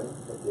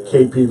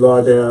KP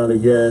Law down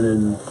again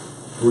and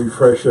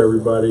refresh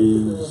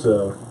everybody's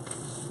the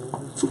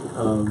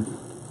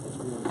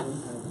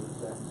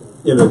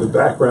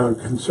background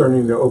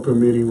concerning the open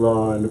meeting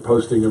law and the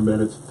posting of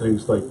minutes and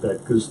things like that,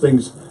 because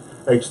things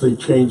actually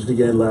changed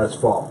again last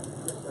fall.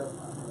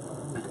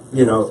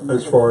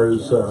 As far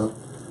as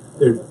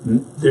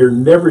there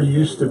never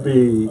used to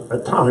be a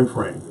time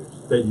frame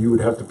that you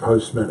would have to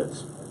post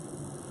minutes,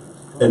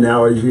 and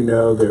now, as you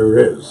know, there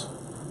is.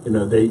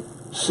 They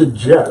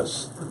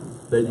suggest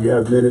that you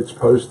have minutes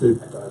posted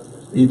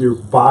either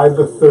by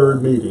the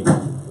third meeting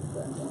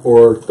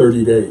or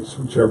 30 days,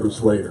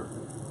 whichever's later.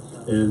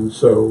 And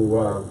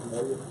so,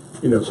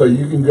 so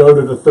you can go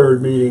to the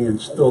third meeting and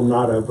still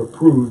not have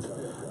approved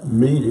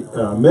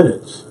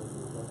minutes,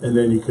 and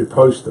then you could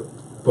post them.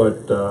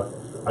 But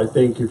I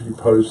think if you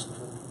post,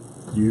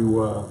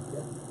 you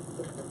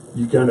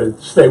gotta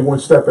stay one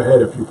step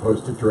ahead if you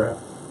post a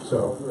draft.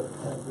 So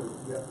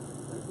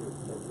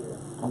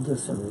I'll do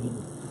some reading.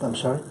 I'm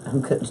sorry?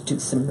 I'm going to do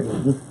some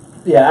reading.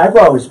 Yeah, I've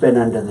always been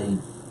under the,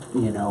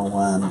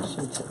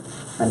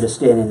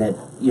 understanding that,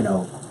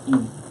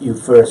 you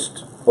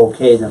first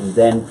okay them,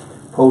 then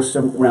post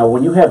them. Now,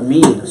 when you have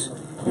meetings,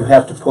 you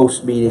have to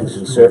post meetings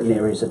in certain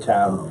areas of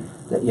town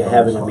that you're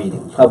having a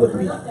meeting, public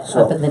meeting.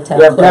 So Up in the town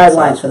you have clerk's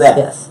guidelines for office, that.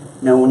 yes.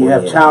 Now, when you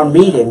have town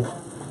meeting,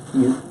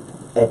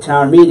 at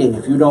town meeting,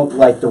 if you don't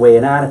like the way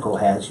an article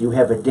has, you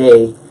have a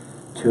day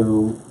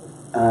to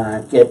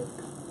get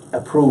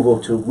approval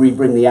to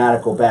re-bring the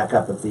article back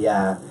up if the,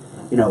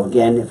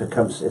 again, if it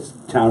comes, it's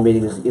town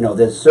meeting,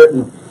 there's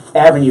certain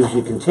avenues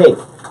you can take.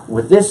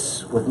 With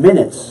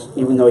minutes,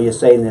 even though you're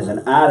saying there's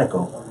an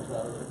article,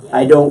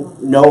 I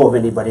don't know of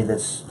anybody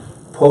that's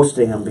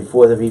posting them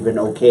before they've even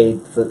okayed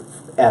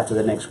after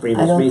the next previous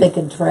meeting. I don't think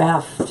a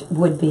draft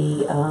would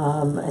be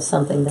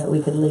something that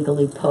we could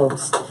legally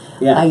post.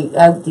 Yeah.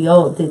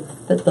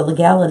 The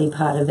legality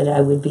part of it,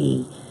 I would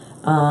be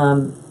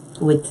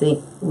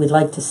would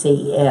like to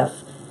see if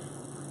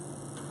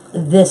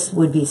this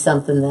would be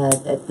something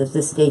that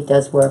the state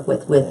does work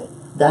with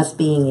thus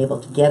being able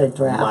to get a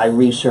draft. My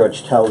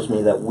research tells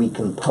me that we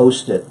can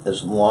post it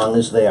as long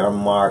as they are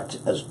marked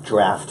as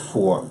draft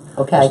form.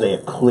 Okay. As they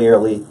are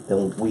clearly,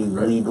 and we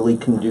legally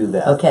can do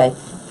that. Okay,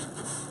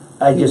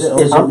 Is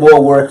it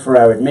more work for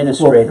our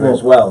administrator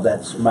as well?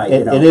 That's my,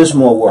 It is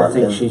more work. I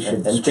think she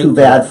should and speak too to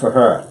bad that. for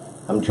her.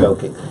 I'm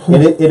joking.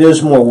 It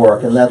is more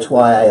work, and that's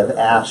why I have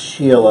asked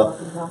Sheila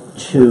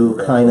to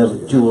kind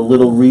of do a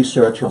little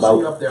research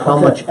about how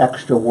much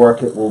extra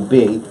work it will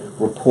be,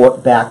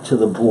 report back to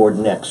the board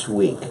next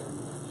week.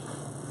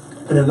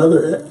 And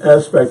another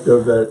aspect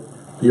of that,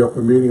 the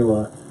open meeting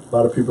law, a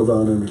lot of people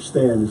don't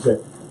understand, is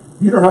that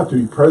you don't have to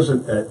be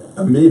present at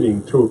a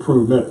meeting to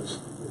approve minutes.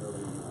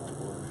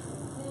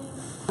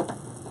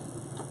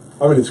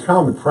 I mean, it's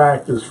common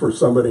practice for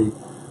somebody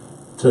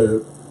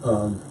to,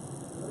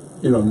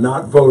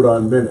 not vote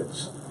on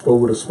minutes. But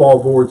with a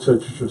small board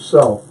such as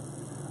yourself,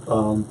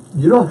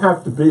 you don't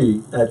have to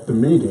be at the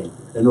meeting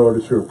in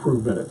order to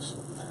approve minutes.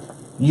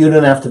 You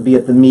don't have to be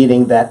at the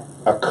meeting that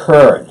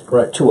occurred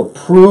Correct. to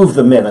approve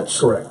the minutes.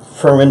 Correct.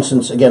 For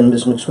instance, again,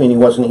 Ms. McSweeney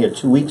wasn't here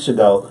 2 weeks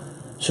ago,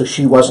 so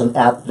she wasn't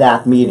at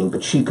that meeting,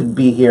 but she could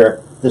be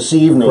here this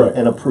evening Correct.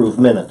 and approve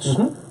minutes.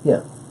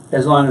 Yeah.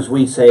 As long as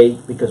we say,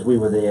 because we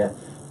were there,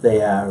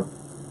 they are,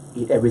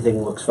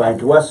 everything looks fine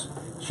to us,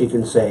 she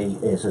can say,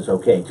 it's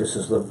okay, just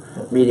as the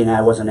meeting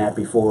I wasn't at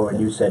before, and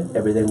you said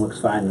everything looks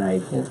fine, and I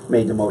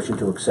made the motion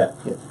to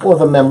accept. Yeah. Or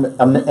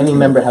if any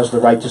member has the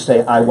right to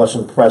say, I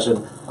wasn't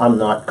present, I'm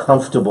not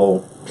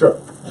comfortable. Sure.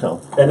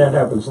 So, And that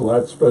happens a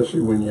lot,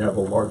 especially when you have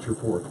a larger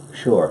board.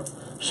 sure.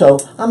 So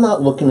I'm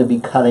not looking to be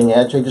cutting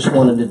edge. I just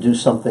wanted to do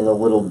something a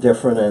little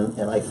different,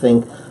 and I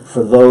think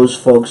for those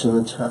folks in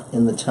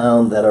the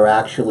town that are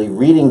actually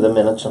reading the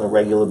minutes on a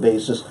regular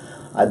basis,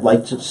 I'd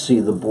like to see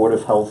the Board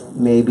of Health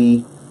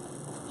maybe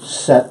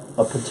set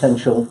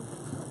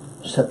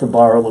the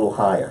bar a little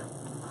higher.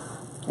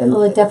 And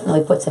well, it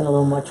definitely puts in a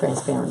little more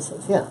transparency.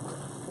 yeah,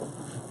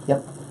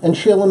 yep. And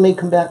Sheila may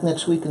come back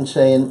next week and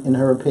say, in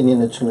her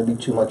opinion, it's going to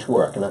be too much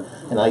work, and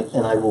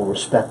I will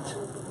respect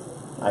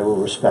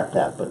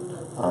that. But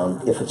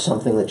if it's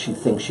something that she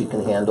thinks she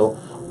can handle,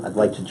 I'd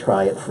like to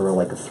try it for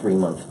like a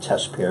 3-month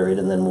test period,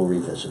 and then we'll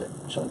revisit it.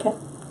 So, Okay.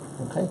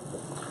 okay.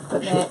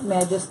 But may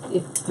I just,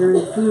 if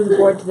through the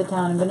board to the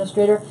town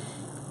administrator,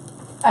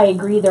 I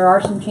agree there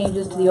are some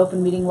changes to the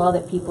open meeting law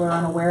that people are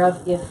unaware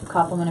of. If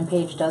Copeland and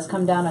Page does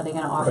come down, are they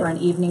going to offer an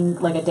evening,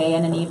 like a day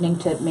and an evening,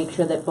 to make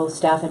sure that both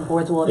staff and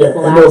boards will have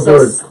equal and they'll do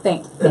access? it.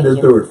 Thank And they'll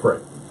you. do it free.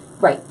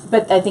 Right,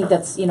 but I think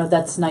that's,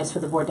 that's nice for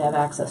the board to have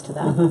access to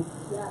that,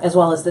 as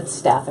well as the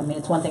staff. I mean,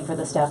 it's one thing for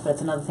the staff, but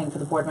it's another thing for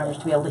the board members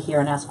to be able to hear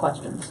and ask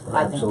questions,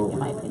 I think, in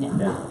my opinion.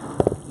 Yeah.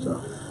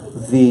 So,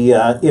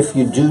 if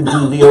you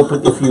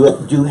if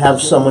you do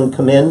have someone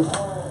come in,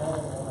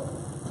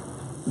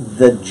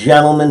 the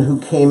gentleman who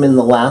came in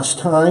the last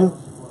time,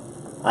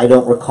 I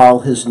don't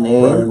recall his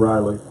Brian name.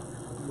 Riley.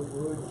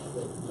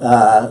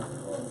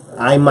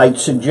 I might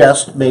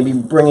suggest maybe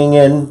bringing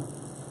in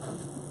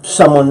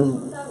someone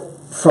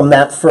from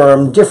that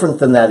firm different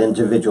than that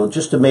individual,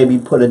 just to maybe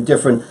put a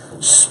different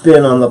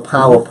spin on the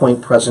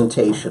PowerPoint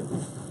presentation.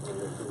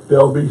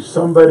 There'll be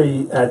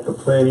somebody at the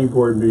planning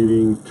board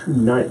meeting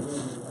tonight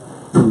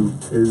who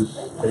is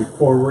a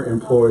former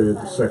employee of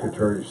the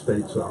Secretary of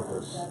State's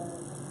office.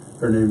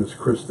 Her name is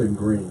Kristen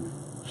Green.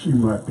 She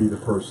might be the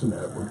person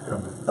that would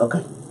come in.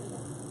 Okay.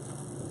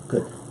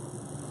 Good.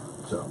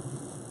 So,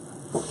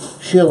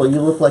 Sheila, you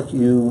look like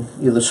you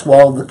either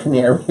swallowed the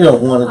canary or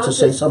wanted to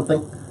say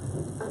something.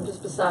 I'm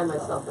just beside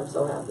myself. I'm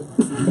so happy.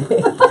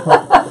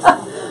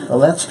 Well,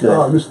 that's good.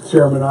 Mr.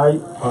 Chairman, I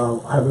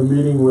have a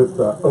meeting with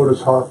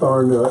Otis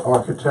Hawthorne, the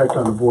architect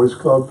on the Boys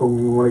Club, but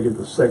we want to get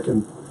the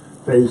second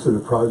phase of the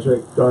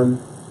project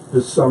done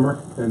this summer,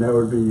 and that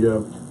would be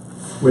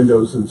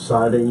windows and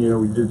siding.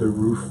 We did the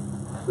roof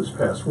this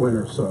past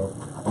winter, so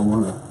I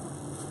want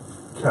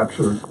to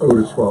capture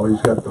Otis while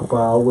he's got the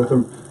file with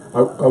him.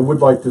 I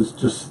would like to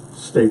just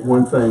state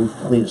one thing.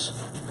 Please.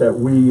 That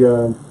we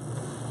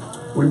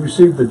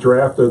received the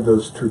draft of the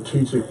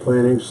strategic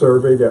planning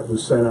survey that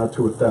was sent out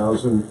to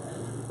 1,000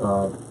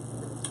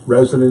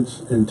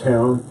 residents in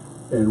town,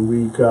 and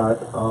we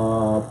got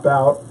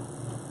about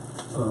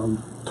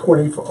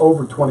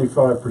over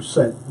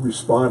 25%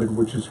 responded,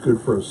 which is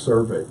good for a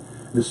survey.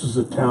 This is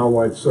a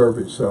town-wide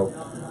survey, so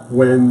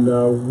when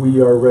we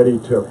are ready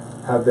to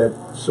have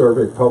that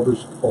survey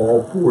published,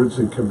 all boards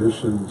and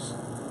commissions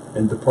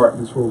and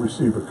departments will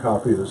receive a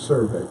copy of the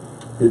survey.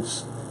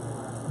 It's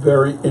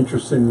very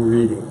interesting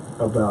reading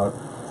about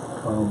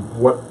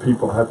what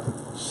people have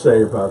to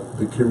say about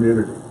the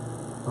community.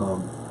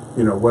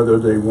 Whether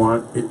they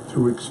want it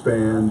to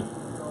expand,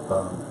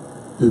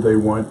 do they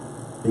want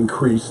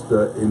increased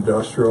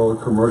industrial or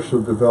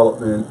commercial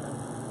development.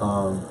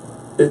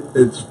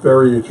 It's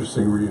very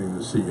interesting reading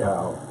to see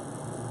how.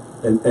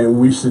 And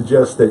we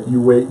suggest that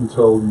you wait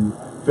until you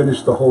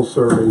finish the whole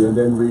survey and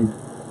then read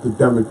the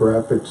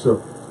demographics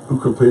of who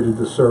completed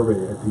the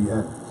survey at the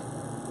end.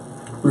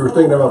 We were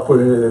thinking about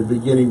putting it at the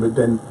beginning, but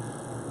then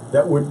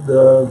that would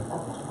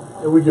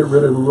get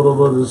rid of a little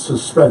bit of the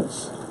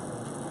suspense,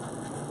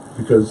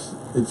 because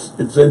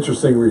it's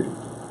interesting reading.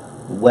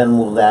 When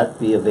will that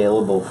be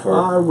available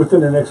for?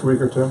 Within the next week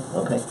or two.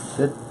 Okay,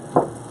 good.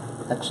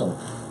 Excellent.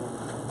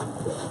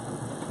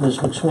 Ms.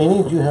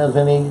 McSweeney, do you have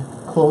any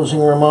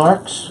closing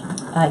remarks?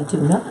 I do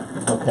not.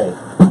 Okay.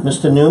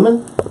 Mr.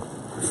 Newman?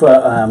 For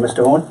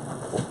Mr. Horn?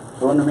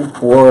 Horn to me?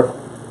 Or,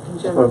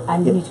 I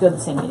need to go to the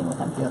same meeting with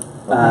him.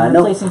 No,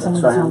 Replacing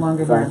someone that's who's no fine,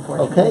 longer here, fine.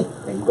 unfortunately. okay.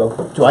 There you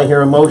go. Do I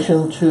hear a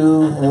motion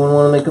to, anyone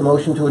want to make a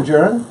motion to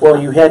adjourn? Well,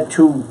 you had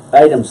 2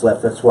 items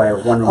left, that's why I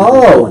was wondering what you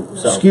were Oh, doing.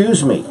 So,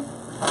 excuse me.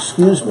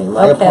 Excuse me,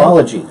 my Okay.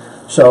 apology.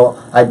 So,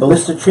 I believe...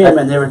 Mr.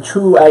 Chairman, there are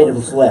 2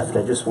 items left.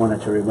 I just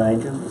wanted to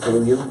remind you,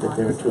 through you, that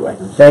there are 2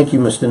 items. Thank you,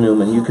 Mr.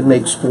 Newman. You can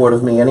make sport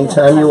of me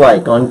anytime you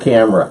like, on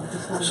camera.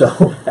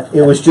 So,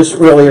 it was just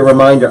really a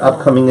reminder,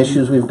 upcoming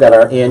issues, we've got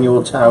our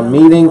annual town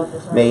meeting,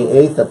 May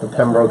 8th at the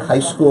Pembroke High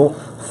School,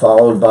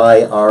 followed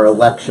by our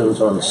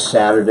elections on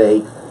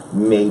Saturday,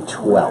 May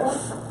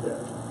 12th.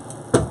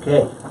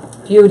 Okay.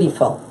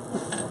 Beautiful.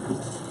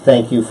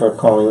 Thank you for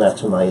calling that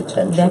to my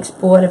attention. Next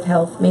Board of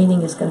Health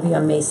meeting is going to be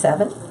on May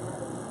 7th.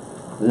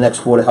 The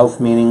next Board of Health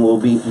meeting will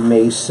be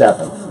May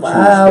 7th.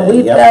 Wow, Tuesday.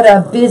 we've Yep. got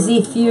a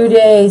busy few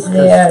days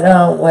there,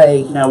 don't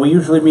we? Now, we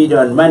usually meet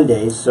on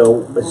Mondays,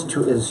 so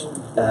is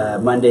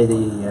Monday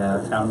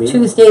the town meeting?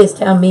 Tuesday is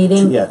town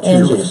meeting, Yeah,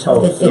 and Tuesday's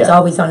it's yeah.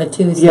 always on a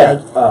Tuesday,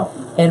 Yeah, oh,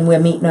 and we're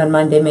meeting on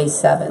Monday, May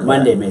 7th.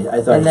 Monday, May,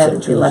 I thought And you said then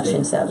Tuesday.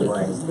 elections that That's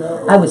why.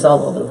 weekend. I was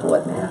all over the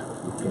board, man.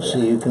 So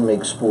you can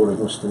make sport of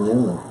Mr.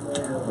 Newman.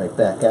 Right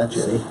back at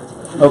you. See?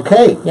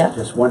 Okay. Yeah.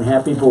 Just one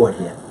happy board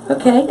here.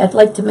 Okay, I'd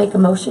like to make a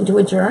motion to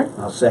adjourn.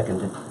 I'll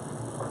second it.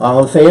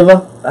 All in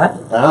favor? Aye.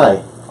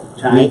 Aye.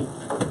 Time?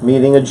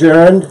 Meeting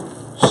adjourned,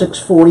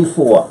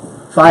 6:44.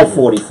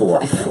 5:44.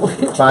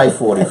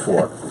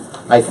 5:44.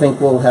 I think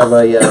we'll have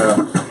a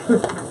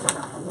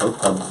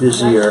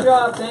busier Nice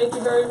job, thank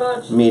you very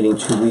much. meeting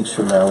 2 weeks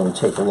from now and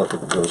take a look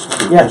at those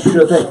 2 Yeah,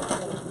 sure thing.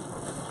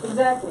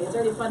 Exactly, it's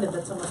already funded,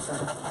 that's so much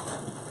better.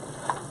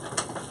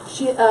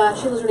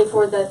 Sheila's already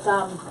forwarded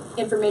that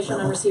information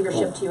on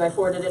receivership to you. I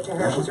forwarded it to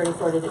her, she's already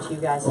forwarded it to you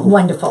guys.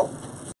 Wonderful.